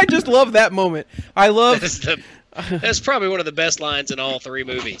 I just love that moment. That's probably one of the best lines in all 3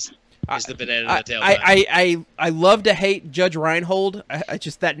 movies. Is the banana and the tailpipe. I love to hate Judge Reinhold. I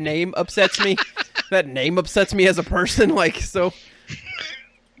just that name upsets me. That name upsets me as a person. So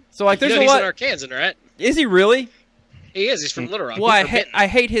there's a lot. He's in Arkansas, right? Is he really? He is. He's from Little Rock. Well, I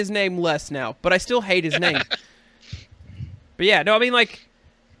hate his name less now, but I still hate his name. But yeah, no, I mean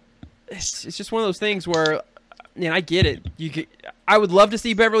it's just one of those things where, I get it. I would love to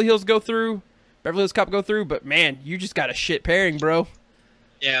see Beverly Hills Cop go through, but man, you just got a shit pairing, bro.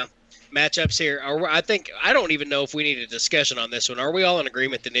 Yeah. Matchups here. I don't even know if we need a discussion on this one. Are we all in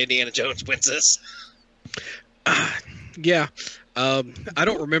agreement that Indiana Jones wins this? Yeah. I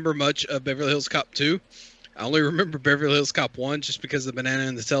don't remember much of Beverly Hills Cop 2. I only remember Beverly Hills Cop 1 just because of the banana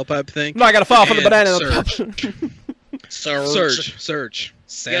and the tailpipe thing. No, I gotta fall for the banana and the Surge. Surge.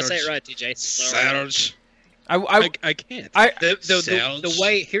 You gotta say it right, TJ. Surge. I can't. Here's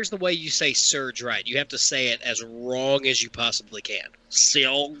the way you say surge right. You have to say it as wrong as you possibly can.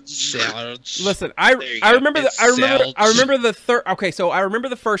 Listen, I remember the third. Okay, so I remember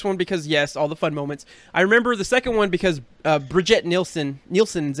the first one because yes, all the fun moments. I remember the second one because Bridget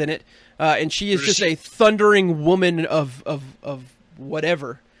Nielsen's in it, and she is just a thundering woman of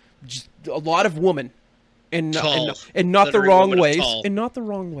whatever, just a lot of woman. And not the wrong ways. And not the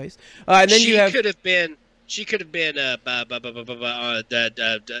wrong ways. And then She could have been the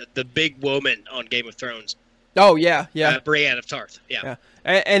big woman on Game of Thrones. Oh yeah. Brienne of Tarth. Yeah.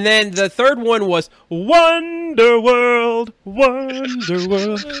 And then the third one was Wonderworld.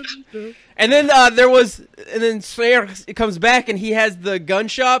 And then Slayer comes back and he has the gun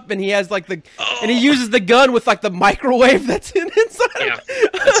shop and he has and he uses the gun with the microwave that's inside. Yeah,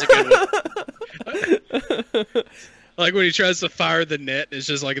 that's a good one. Like when he tries to fire the net, it's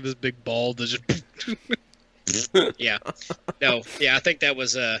just like this big ball that just. Yeah. No. Yeah, I think that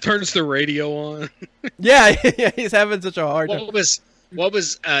was turns the radio on. Yeah, he's having such a hard time. What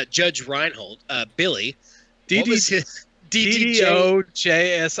was Judge Reinhold? Billy. DDOJSIOC.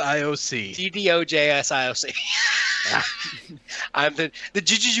 DDOJSIOC. I'm the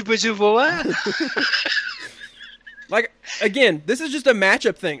again, this is just a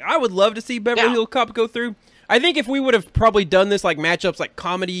matchup thing. I would love to see Beverly Hills Cop go through. I think if we would have probably done this matchups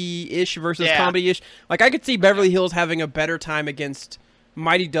comedy-ish versus comedy-ish, I could see Beverly Hills having a better time against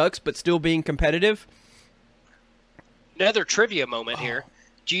Mighty Ducks, but still being competitive. Another trivia moment here.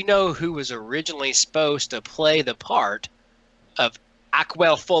 Do you know who was originally supposed to play the part of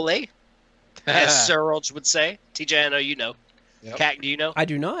Aquel Foley, as Sir Roach would say? TJ, I know you know. Yep. Cat, do you know? I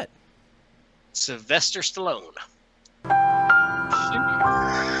do not. Sylvester Stallone.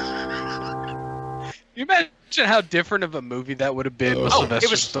 You imagine how different of a movie that would have been with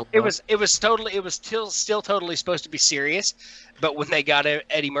Sylvester Stallone? It was still totally supposed to be serious, but when they got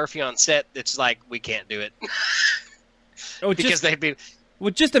Eddie Murphy on set, it's like we can't do it.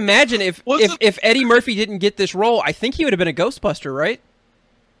 Just imagine if Eddie Murphy didn't get this role, I think he would have been a Ghostbuster, right?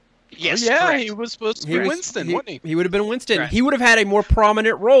 Yes. Yeah, correct. he was supposed to be Winston, wasn't he? He would have been Winston. Right. He would have had a more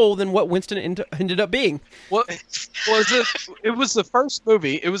prominent role than what Winston ended up being. What was it? It was the first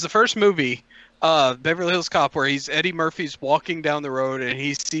movie. Beverly Hills Cop, where Eddie Murphy's walking down the road and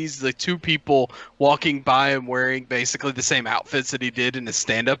he sees the two people walking by him wearing basically the same outfits that he did in his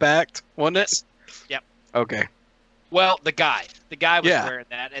stand-up act, wasn't it? Yep. Okay. Well, the guy was wearing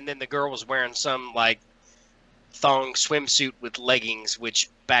that, and then the girl was wearing some thong swimsuit with leggings, which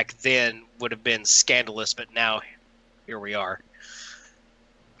back then would have been scandalous, but now here we are.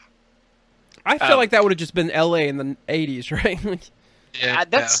 I feel like that would have just been L.A. in the 80s, right? Yeah.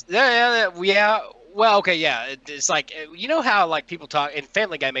 Well, okay, yeah. It's you know how people talk, and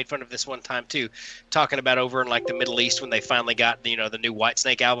Family Guy made fun of this one time too, talking about over in the Middle East when they finally got the new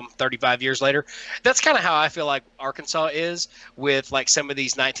Whitesnake album 35 years later. That's kind of how I feel like Arkansas is with some of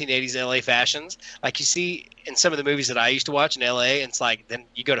these 1980s LA fashions. You see in some of the movies that I used to watch in LA, and it's then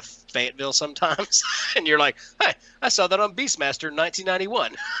you go to Fayetteville sometimes, and you're like, hey, I saw that on Beastmaster in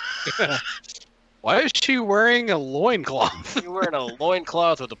 1991. Why is she wearing a loincloth? You're wearing a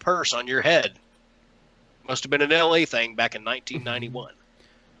loincloth with a purse on your head. Must have been an LA thing back in 1991.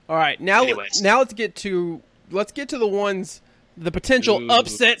 All right, now Anyways. let's get to the ones, the potential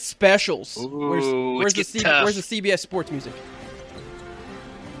upset specials. Where's the CBS Sports music?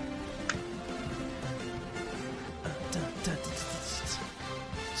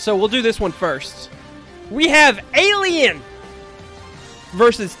 So we'll do this one first. We have Alien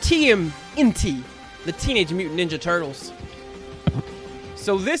versus TMNT, the Teenage Mutant Ninja Turtles.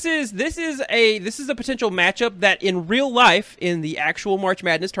 So this is a potential matchup that in real life, in the actual March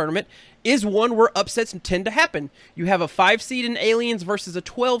Madness tournament, is one where upsets tend to happen. You have a 5 seed in Aliens versus a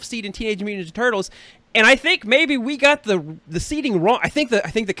 12 seed in Teenage Mutant Ninja Turtles, and I think maybe we got the seeding wrong. I think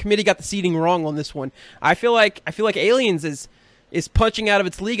the committee got the seeding wrong on this one. I feel like Aliens is punching out of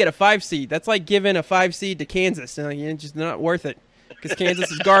its league at a 5 seed. That's like giving a 5 seed to Kansas. It's just not worth it because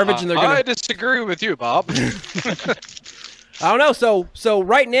Kansas is garbage, and they're gonna. I disagree with you, Bob. I don't know. So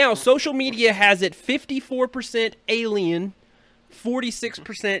right now, social media has it 54% Alien,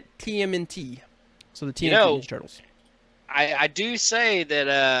 46% TMNT. So the Teenage Mutant Ninja Turtles. I do say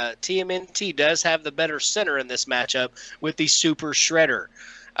that TMNT does have the better center in this matchup with the Super Shredder.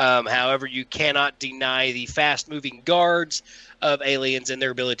 However, you cannot deny the fast-moving guards of Aliens and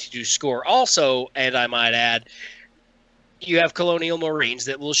their ability to score. Also, and I might add, you have Colonial Marines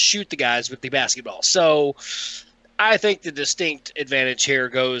that will shoot the guys with the basketball. So I think the distinct advantage here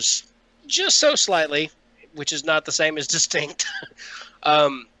goes just so slightly, which is not the same as distinct,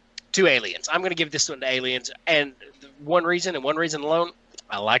 to Aliens. I'm going to give this one to Aliens, and one reason alone,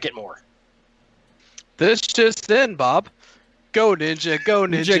 I like it more. This just in, Bob. Go Ninja, go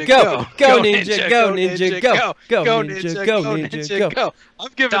Ninja, go. Go Ninja, go Ninja, go. Go Ninja, go Ninja, go.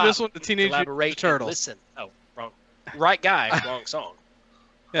 I'm giving this one to Teenage Mutant Turtles. Listen. Oh, wrong. Right guy, wrong song.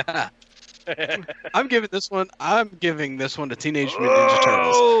 I'm giving this one to Teenage Mutant Ninja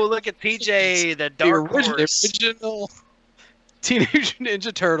Turtles. Oh, look at TJ, the dark horse. The original Teenage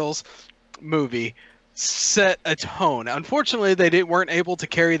Ninja Turtles movie set a tone. Unfortunately, they weren't able to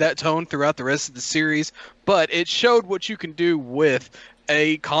carry that tone throughout the rest of the series, but it showed what you can do with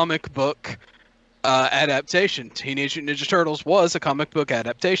a comic book adaptation. Teenage Mutant Ninja Turtles was a comic book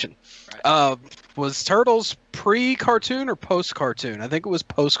adaptation. Right. Was Turtles pre-cartoon or post-cartoon? I think it was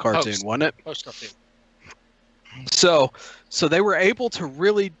post-cartoon, wasn't it? Post-cartoon. So they were able to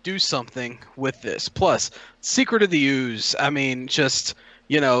really do something with this. Plus, Secret of the Ooze. I mean, just,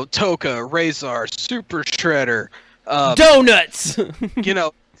 Toka, Razor, Super Shredder. Donuts!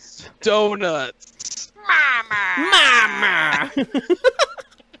 Donuts. Mama!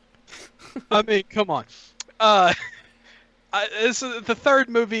 I mean, come on. The third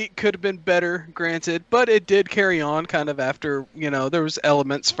movie could have been better, granted, but it did carry on kind of after, there was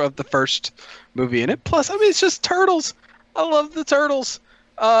elements from the first movie in it. Plus, I mean, it's just Turtles. I love the Turtles.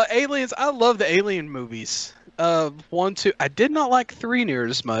 Aliens, I love the Alien movies. 1, 2. I did not like 3 near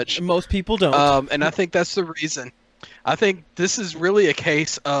as much. Most people don't. And I think that's the reason. I think this is really a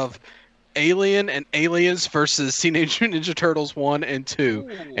case of Alien and Aliens versus Teenage Mutant Ninja Turtles 1 and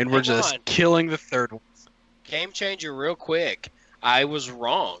 2. And we're just killing the third one. Game changer real quick. I was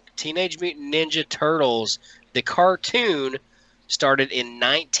wrong. Teenage Mutant Ninja Turtles, the cartoon, started in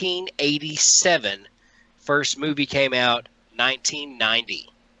 1987. First movie came out 1990.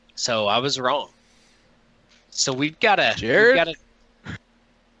 So I was wrong. So we've got to... Jared?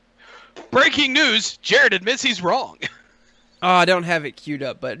 Breaking news, Jared admits he's wrong. Oh, I don't have it queued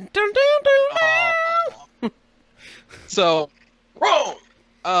up, but... So, wrong!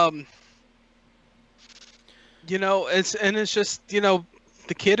 It's just,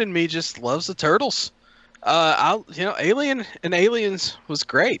 the kid in me just loves the Turtles. Alien and Aliens was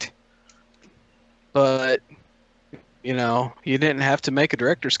great. But, you didn't have to make a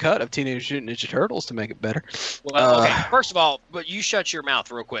director's cut of Teenage Mutant Ninja Turtles to make it better. Well, okay, first of all, but you shut your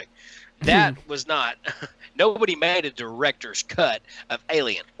mouth real quick. That was not... Nobody made a director's cut of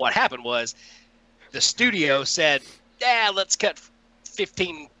Alien. What happened was the studio said, let's cut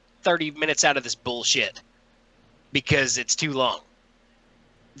 15, 30 minutes out of this bullshit because it's too long.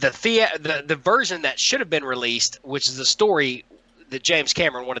 The version that should have been released, which is the story that James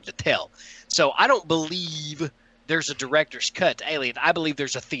Cameron wanted to tell. So I don't believe there's a director's cut to Alien. I believe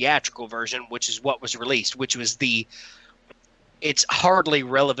there's a theatrical version, which is what was released, which was it's hardly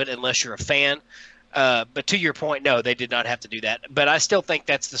relevant unless you're a fan. But to your point, no, they did not have to do that. But I still think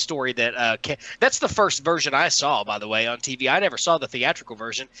that's the story that's the first version I saw, by the way, on TV. I never saw the theatrical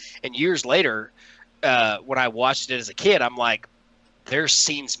version. And years later, when I watched it as a kid, I'm like, there's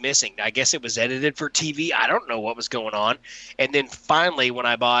scenes missing. I guess it was edited for TV. I don't know what was going on. And then finally, when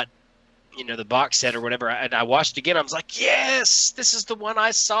I bought, the box set or whatever, and I watched it again, I was like, yes, this is the one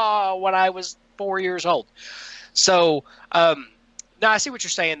I saw when I was 4 years old. So, No, I see what you're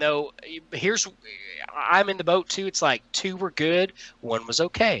saying though. I'm in the boat too. It's like 2 were good, 1 was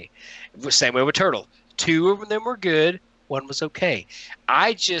okay. Same way with Turtle. 2 of them were good, 1 was okay.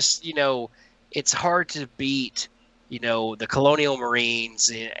 I just, it's hard to beat, the Colonial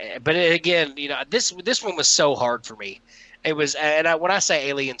Marines. But again, this one was so hard for me. It was, when I say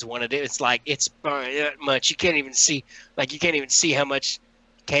Aliens wanted it, it's like it's much. You can't even see, how much.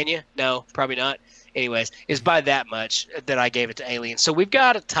 Can you? No, probably not. Anyways, it's by that much that I gave it to Aliens. So we've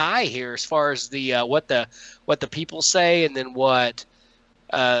got a tie here as far as the what the people say, and then what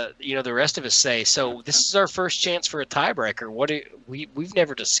the rest of us say. So this is our first chance for a tiebreaker. We've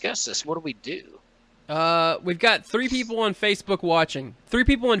never discussed this. What do we do? We've got 3 people on Facebook watching. 3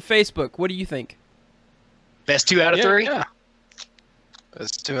 people on Facebook. What do you think? Best 2 out of 3? Yeah.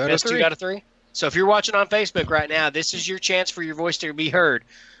 Best 2 Best 2 out of 3? So if you're watching on Facebook right now, this is your chance for your voice to be heard.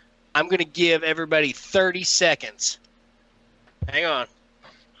 I'm going to give everybody 30 seconds. Hang on.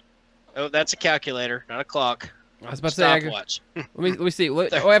 Oh, that's a calculator, not a clock. I was about to say. Stopwatch. Let me see.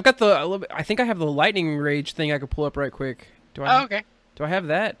 I've got I think I have the lightning rage thing I could pull up right quick. Okay. Do I have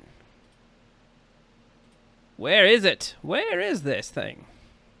that? Where is it? Where is this thing?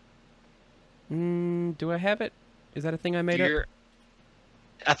 Do I have it? Is that a thing I made up?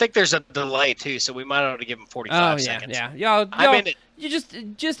 I think there's a delay too, so we might have to give them 45 seconds. Yeah. I'm in it. You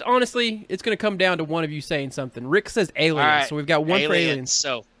just honestly, it's going to come down to one of you saying something. Rick says aliens, right. So we've got one for aliens.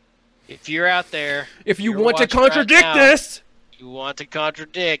 So, if you're out there, if you want to contradict this, you want to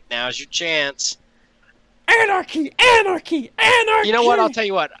contradict, now's your chance. Anarchy, anarchy, anarchy. You know what? I'll tell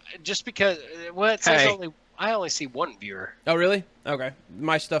you what. Just because, it says I only see 1 viewer. Oh, really? Okay.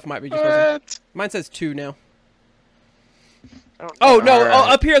 My stuff might be just. Mine says 2 now. Oh no!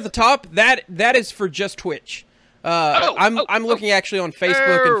 Right. Up here at the top, that is for just Twitch. I'm looking actually on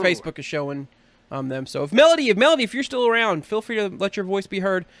Facebook, and Facebook is showing them. So if Melody, if you're still around, feel free to let your voice be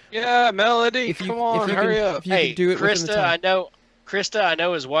heard. Yeah, Melody, come on, hurry up! Hey, Krista, I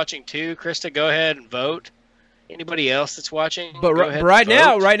know is watching too. Krista, go ahead and vote. Anybody else that's watching? But right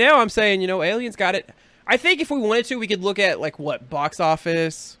now, I'm saying Aliens got it. I think if we wanted to, we could look at box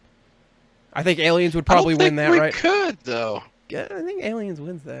office. I think Aliens would probably win that, right? We could though. Yeah, I think Aliens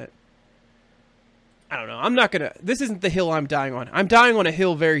wins that. I don't know. I'm not going to... This isn't the hill I'm dying on. I'm dying on a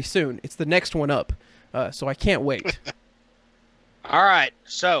hill very soon. It's the next one up. So I can't wait. All right.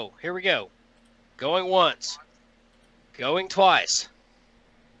 So, here we go. Going once. Going twice.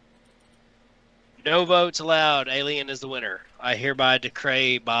 No votes allowed. Alien is the winner. I hereby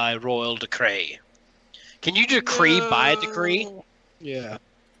decree by royal decree. Can you decree by a decree? Yeah.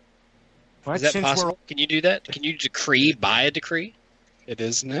 Is that possible? Can you do that? Can you decree by a decree? It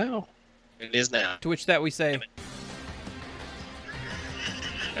is now. It is now. To which that we say.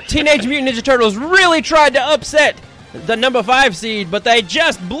 Teenage Mutant Ninja Turtles really tried to upset the number 5 seed, but they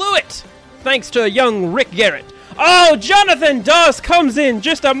just blew it. Thanks to young Rick Garrett. Oh, Jonathan Doss comes in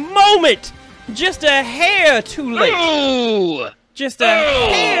just a moment. Just a hair too late. Oh! Just a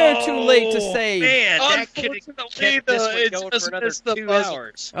hair too late to save. Man, that could have kept this one going for another 2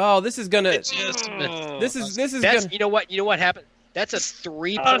 hours. Oh, this is gonna. This is gonna. You know what happened? That's a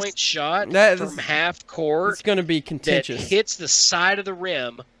 3-point shot from half court. It's gonna be contentious. That hits the side of the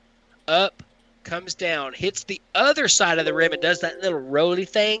rim, up, comes down, hits the other side of the rim, and does that little rolly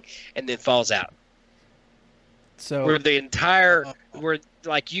thing, and then falls out. So where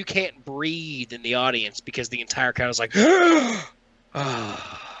you can't breathe in the audience because the entire crowd is like.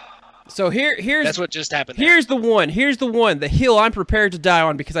 So here's that's what just happened. Here's the one. The hill I'm prepared to die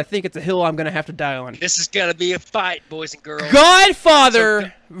on because I think it's a hill I'm gonna have to die on. This is gonna be a fight, boys and girls.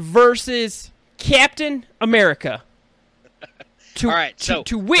 Godfather versus Captain America. All right,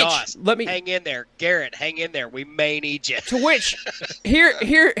 to which Doss, let me hang in there, Garrett. Hang in there. We may need you. To which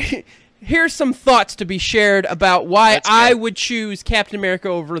here's some thoughts to be shared about why I would choose Captain America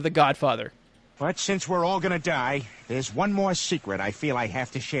over the Godfather. But since we're all gonna die, there's one more secret I feel I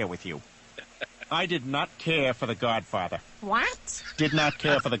have to share with you. I did not care for The Godfather. What? Did not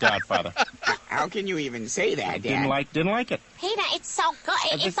care for The Godfather. How can you even say that, Dad? Didn't like it. Peter, it's so good.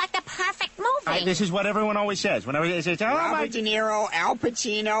 It's like the perfect movie. This is what everyone always says. Whenever they say, Robert De Niro, Al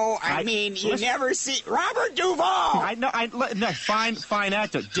Pacino. I mean, you never see Robert Duvall. Fine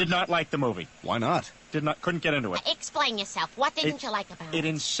actor. Did not like the movie. Why not? Couldn't get into it. Explain yourself. What didn't you like about it? It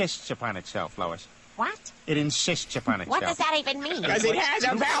insists upon itself, Lois. What? It insists upon itself. What does that even mean? Because it has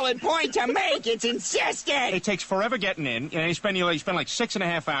a valid point to make. It's insistent. It takes forever getting in. You spend like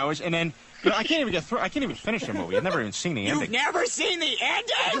 6.5 hours, and then I can't even get through. I can't even finish the movie. I've never even seen the ending. You've never seen the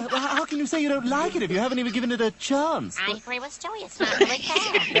ending? How can you say you don't like it if you haven't even given it a chance? I agree with Stewie. It's not really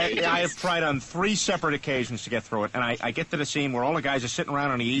fair. I have tried on 3 separate occasions to get through it, and I get to the scene where all the guys are sitting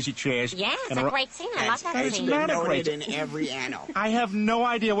around on the easy chairs. Yeah, it's a great scene. I love that It's scene. not a great in every annal. I have no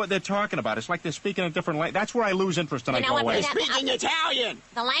idea what they're talking about. It's like they're speaking a different language. That's where I lose interest and You I know go what, away. Peter? Speaking Italian.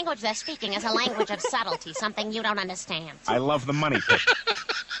 The language they're speaking is a language of subtlety, something you don't understand. I love the money pit.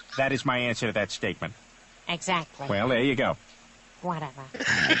 That is my answer to that statement. Exactly. Well, there you go. Whatever.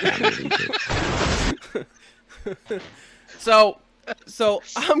 So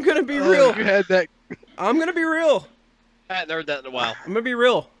I'm gonna be real. You had that. I'm gonna be real. I hadn't heard that in a while. I'm gonna be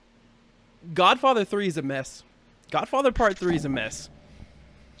real. Godfather 3 is a mess. Godfather Part 3 is a mess.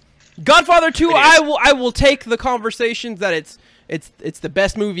 Godfather 2, I will take the conversations that it's the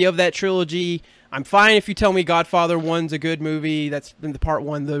best movie of that trilogy. I'm fine if you tell me Godfather 1's a good movie. That's in the Part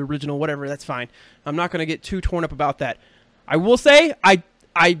 1, the original, whatever. That's fine. I'm not gonna get too torn up about that. I will say I'm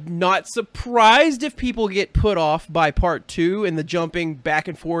not surprised if people get put off by Part 2 and the jumping back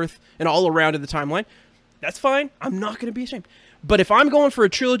and forth and all around in the timeline. That's fine. I'm not going to be ashamed. But if I'm going for a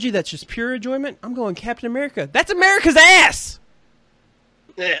trilogy that's just pure enjoyment, I'm going Captain America. That's America's ass!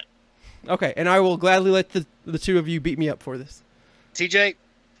 Yeah. Okay, and I will gladly let the two of you beat me up for this. TJ,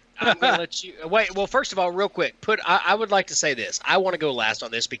 I'm going to let you... Wait, well, first of all, real quick, I would like to say this. I want to go last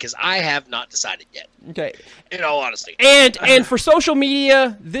on this because I have not decided yet, Okay. in all honesty. And for social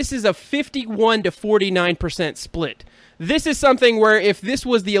media, this is a 51 to 49% split. This is something where if this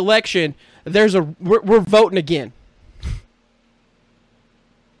was the election, we're voting again.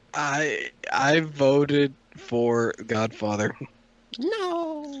 I voted for Godfather.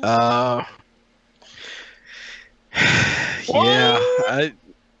 No. Yeah,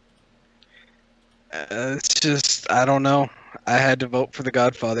 it's just I don't know. I had to vote for the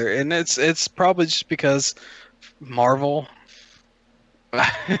Godfather, and it's probably just because Marvel,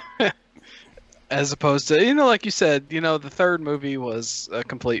 as opposed to like you said, the third movie was a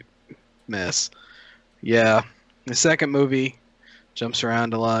complete mess. Yeah, the second movie jumps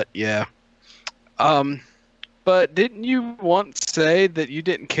around a lot. Yeah. But didn't you once say that you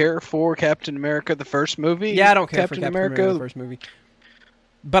didn't care for Captain America the first movie? Yeah, I don't care for Captain America the first movie.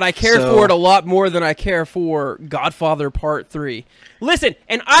 But I care for it a lot more than I care for Godfather Part 3. Listen,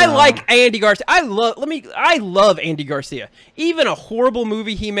 and I like Andy Garcia. I love Andy Garcia. Even a horrible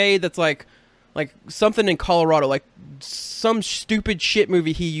movie he made that's like something in Colorado, like some stupid shit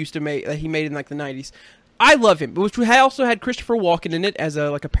movie he used to make that he made in like the 90s. I love him, which also had Christopher Walken in it as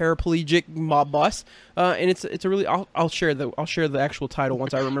a paraplegic mob boss, and it's a really I'll share the actual title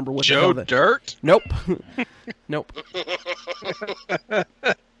once I remember what Joe Dirt. Nope, nope.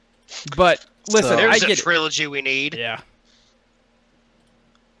 But listen, there's I get a trilogy we need. Yeah.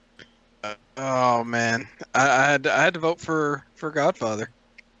 Oh man, I had to vote for Godfather.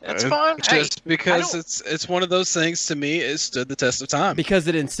 That's fine. Just because it's one of those things to me. It stood the test of time because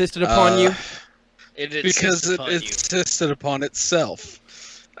it insisted upon you. Because it insisted upon itself.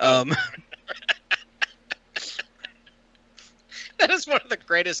 That is one of the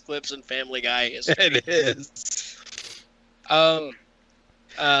greatest clips in Family Guy history. It is. And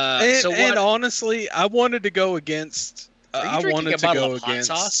honestly, I wanted to go against. Are you drinking a bottle of hot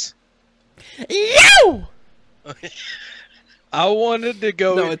sauce? You. I wanted to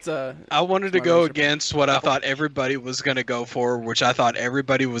go. No, it's I wanted to go against what I thought everybody was going to go for, which I thought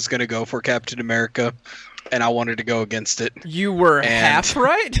everybody was going to go for Captain America, and I wanted to go against it. You were half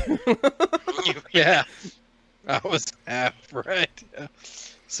right. Yeah, I was half right. Yeah.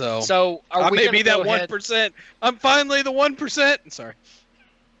 So are we may be that 1%? I'm finally the 1%. Sorry.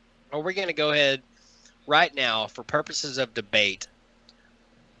 Are we going to go ahead right now for purposes of debate?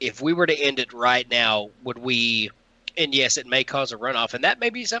 If we were to end it right now, would we? And yes, it may cause a runoff, and that may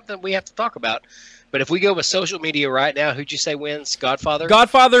be something we have to talk about. But if we go with social media right now, who'd you say wins? Godfather?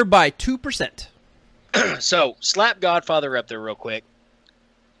 Godfather by 2%. So, slap Godfather up there real quick,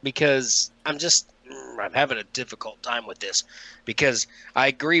 because I'm having a difficult time with this, because I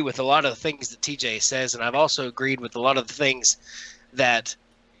agree with a lot of the things that TJ says, and I've also agreed with a lot of the things that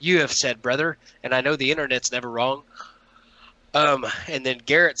you have said, brother, and I know the internet's never wrong. And then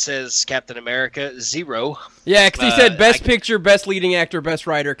Garrett says Captain America 0. Yeah, because he said best picture, best leading actor, best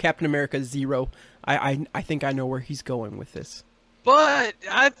writer, Captain America 0. I think I know where he's going with this. But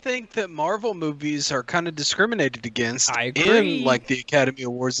I think that Marvel movies are kind of discriminated against in like the Academy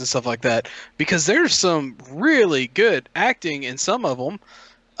Awards and stuff like that, because there's some really good acting in some of them,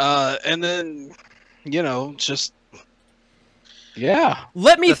 and then just yeah.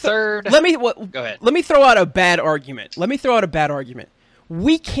 Let me The third. Let me what? Go ahead. Let me throw out a bad argument.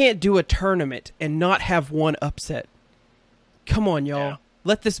 We can't do a tournament and not have one upset. Come on, y'all. Yeah.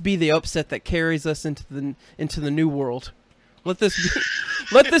 Let this be the upset that carries us into the new world. Let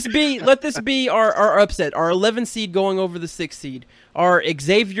this be our upset. Our 11 seed going over the 6 seed. Our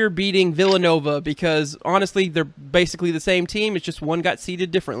Xavier beating Villanova, because honestly they're basically the same team. It's just one got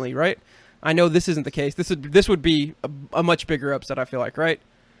seeded differently, right? I know this isn't the case. This would be a much bigger upset, I feel like, right?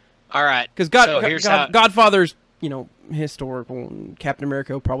 All right. Because Godfather's, historical, and Captain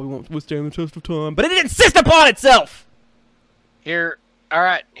America probably won't withstand the test of time, but it insists upon itself. All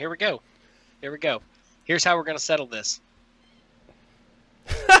right. Here we go. Here's how we're gonna settle this.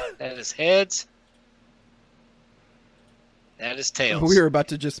 That is heads. That is tails. We are about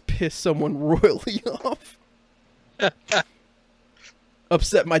to just piss someone royally off.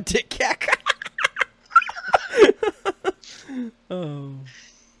 Upset my dick cack. Oh.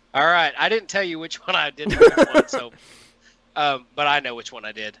 All right. I didn't tell you which one I did. Which one, so, but I know which one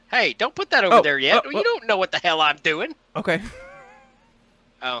I did. Hey, don't put that over there yet. You don't know what the hell I'm doing. Okay.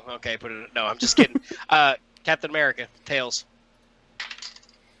 Oh, okay. Put it. No, I'm just kidding. Captain America, tails.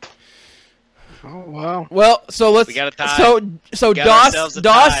 Oh wow. Well, so let's. We got a tie. So got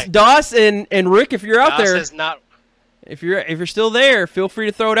Doss, and Rick, if you're out Doss there, is not. if you're still there, feel free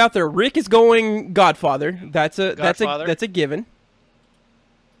to throw it out there. Rick is going Godfather. That's a given.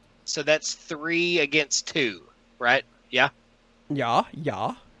 So that's 3 against 2, right? Yeah. Yeah.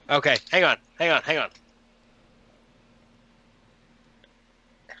 Okay. Hang on.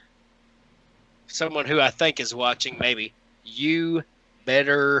 Someone who I think is watching, maybe. You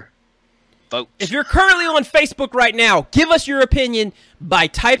better vote. If you're currently on Facebook right now, give us your opinion by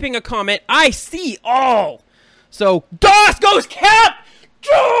typing a comment. I see all. So, Doss goes Cap!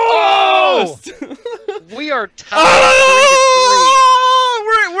 Doss! Oh! We are tied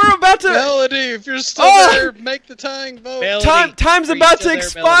 3-3. We're about to... Melody, if you're still there, make the tying vote. Melody, Time's are you about still to there,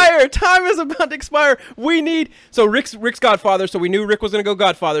 expire. Melody? Time is about to expire. We need... So Rick's Godfather, so we knew Rick was going to go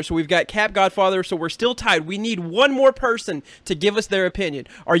Godfather, so we've got Cap Godfather, so we're still tied. We need one more person to give us their opinion.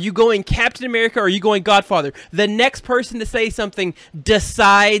 Are you going Captain America or are you going Godfather? The next person to say something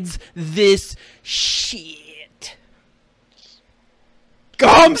decides this shit. Oh,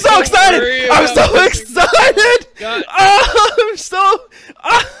 I'm so excited! I'm so excited! Oh, I'm so...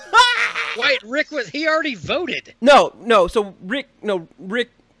 Wait, Rick he already voted. No. So Rick,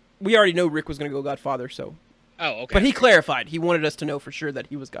 we already know Rick was going to go Godfather. So, Oh, okay. but he clarified. He wanted us to know for sure that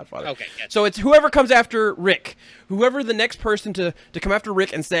he was Godfather. Okay, gotcha. So it's whoever comes after Rick, whoever the next person to come after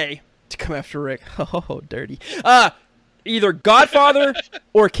Rick and say to come after Rick. Oh, dirty. Either Godfather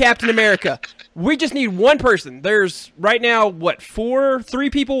or Captain America. We just need one person. There's right now 3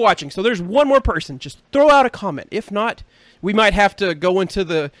 people watching. So there's one more person. Just throw out a comment. If not, we might have to go into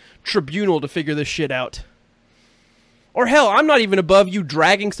the tribunal to figure this shit out. Or hell, I'm not even above you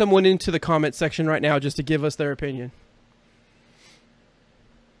dragging someone into the comment section right now just to give us their opinion.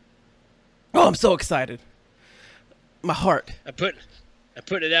 Oh, I'm so excited. My heart. I put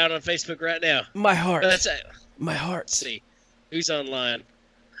it out on Facebook right now. My heart. My Let's heart. see. Who's online?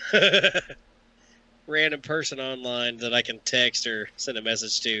 Random person online that I can text or send a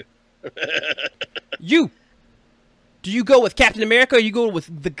message to. You. Do you go with Captain America or you go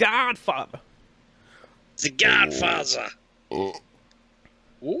with the Godfather? The Godfather. Ooh.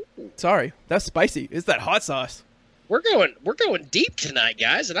 Sorry, that's spicy. It's that hot sauce. We're going deep tonight,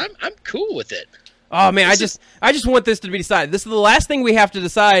 guys, and I'm cool with it. Oh man, I just want this to be decided. This is the last thing we have to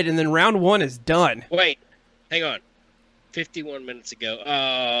decide, and then round 1 is done. Wait, hang on. 51 minutes ago.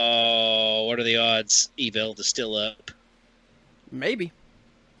 Oh, what are the odds? Eveld is still up. Maybe.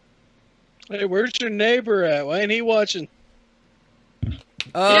 Hey, where's your neighbor at? Why ain't he watching?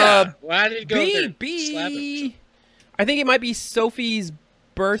 Yeah. Why did he go there? B. I think it might be Sophie's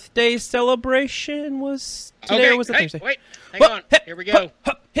birthday celebration was today or was it Thursday? Wait, hang on. Here we go.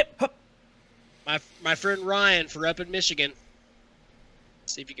 Hip. My friend Ryan for up in Michigan.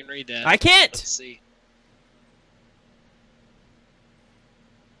 Let's see if you can read that. I can't. Let's see.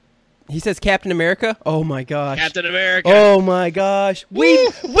 He says Captain America. Oh my gosh. Captain America. Oh my gosh. We've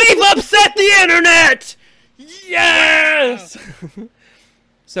upset the internet. Yes. Wow.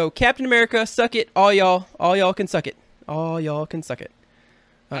 So Captain America, suck it, all y'all. All y'all can suck it. All y'all can suck it.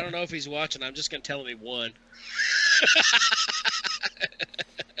 I don't know if he's watching. I'm just gonna tell him he won.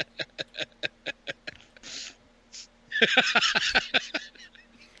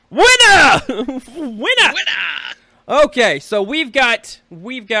 Winner! Okay, so we've got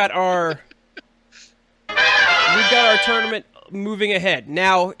our tournament moving ahead.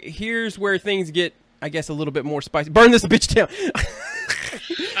 Now, here's where things get I guess, a little bit more spicy. Burn this bitch down.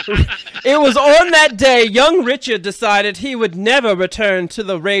 It was on that day young Richard decided he would never return to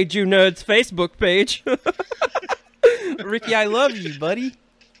the Rage You Nerds Facebook page. Ricky, I love you, buddy.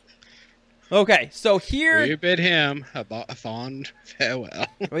 Okay, so here... We bid him a fond farewell.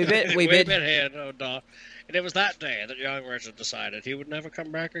 We bid him, oh, no. And it was that day that young Richard decided he would never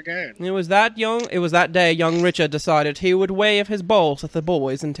come back again. It was that day young Richard decided he would wave his balls at the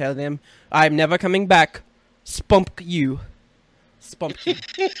boys and tell them, I'm never coming back. Spunk you. All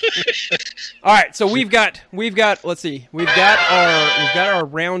right, so we've got let's see. We've got our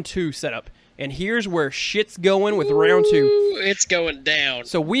round 2 set up. And here's where shit's going with round 2. It's going down.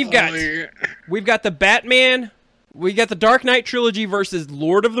 So we've got the Batman, we got the Dark Knight trilogy versus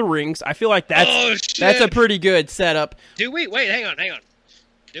Lord of the Rings. I feel like that's a pretty good setup. Do we? Wait, hang on.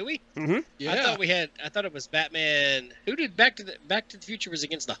 Do we? Mm-hmm. Yeah. I thought it was Batman. Who did Back to the Future was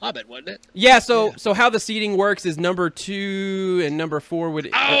against the Hobbit, wasn't it? Yeah. So how the seating works is number 2 and number 4 would.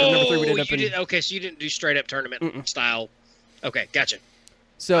 Number 3 would end up in. Okay, so you didn't do straight up tournament style. Okay, gotcha.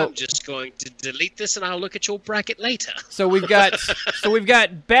 So I'm just going to delete this, and I'll look at your bracket later. So we've got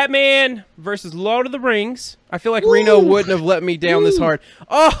Batman versus Lord of the Rings. I feel like Reno wouldn't have let me down this hard.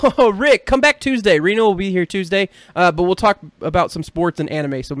 Oh, Rick, come back Tuesday. Reno will be here Tuesday, but we'll talk about some sports and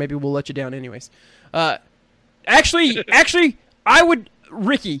anime, so maybe we'll let you down anyways. Actually,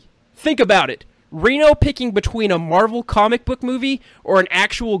 Ricky, think about it. Reno picking between a Marvel comic book movie or an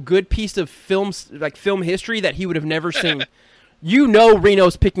actual good piece of film history that he would have never seen. You know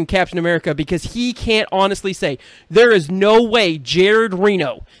Reno's picking Captain America because he can't honestly say. There is no way Jared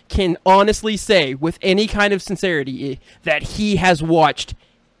Reno can honestly say with any kind of sincerity that he has watched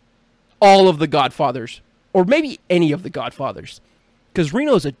all of the Godfathers. Or maybe any of the Godfathers. Because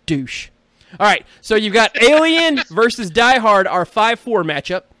Reno's a douche. All right, so you've got Alien versus Die Hard, our 5-4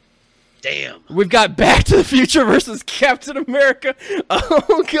 matchup. Damn. We've got Back to the Future versus Captain America.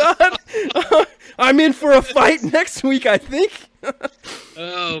 Oh, God. I'm in for a fight next week, I think.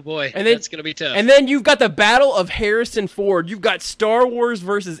 Oh, boy. That's going to be tough. And then you've got the Battle of Harrison Ford. You've got Star Wars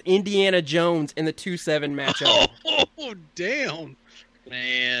versus Indiana Jones in the 2-7 matchup. Oh, damn.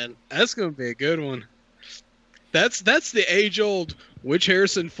 Man. That's going to be a good one. That's the age-old, which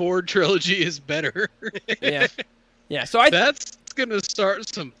Harrison Ford trilogy is better? Yeah. So that's going to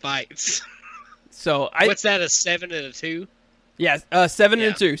start some fights. So what's that, a 7 and a 2? Yeah, 7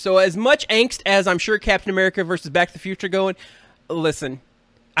 and 2. So as much angst as I'm sure Captain America versus Back to the Future going, listen,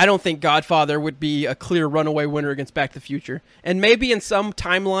 I don't think Godfather would be a clear runaway winner against Back to the Future. And maybe in some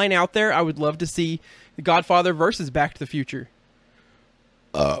timeline out there, I would love to see the Godfather versus Back to the Future.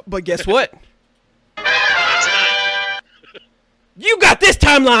 But guess what? You got this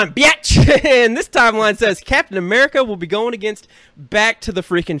timeline, bitch! And this timeline says Captain America will be going against Back to the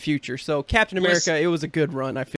freaking Future. So Captain America, it was a good run, I feel.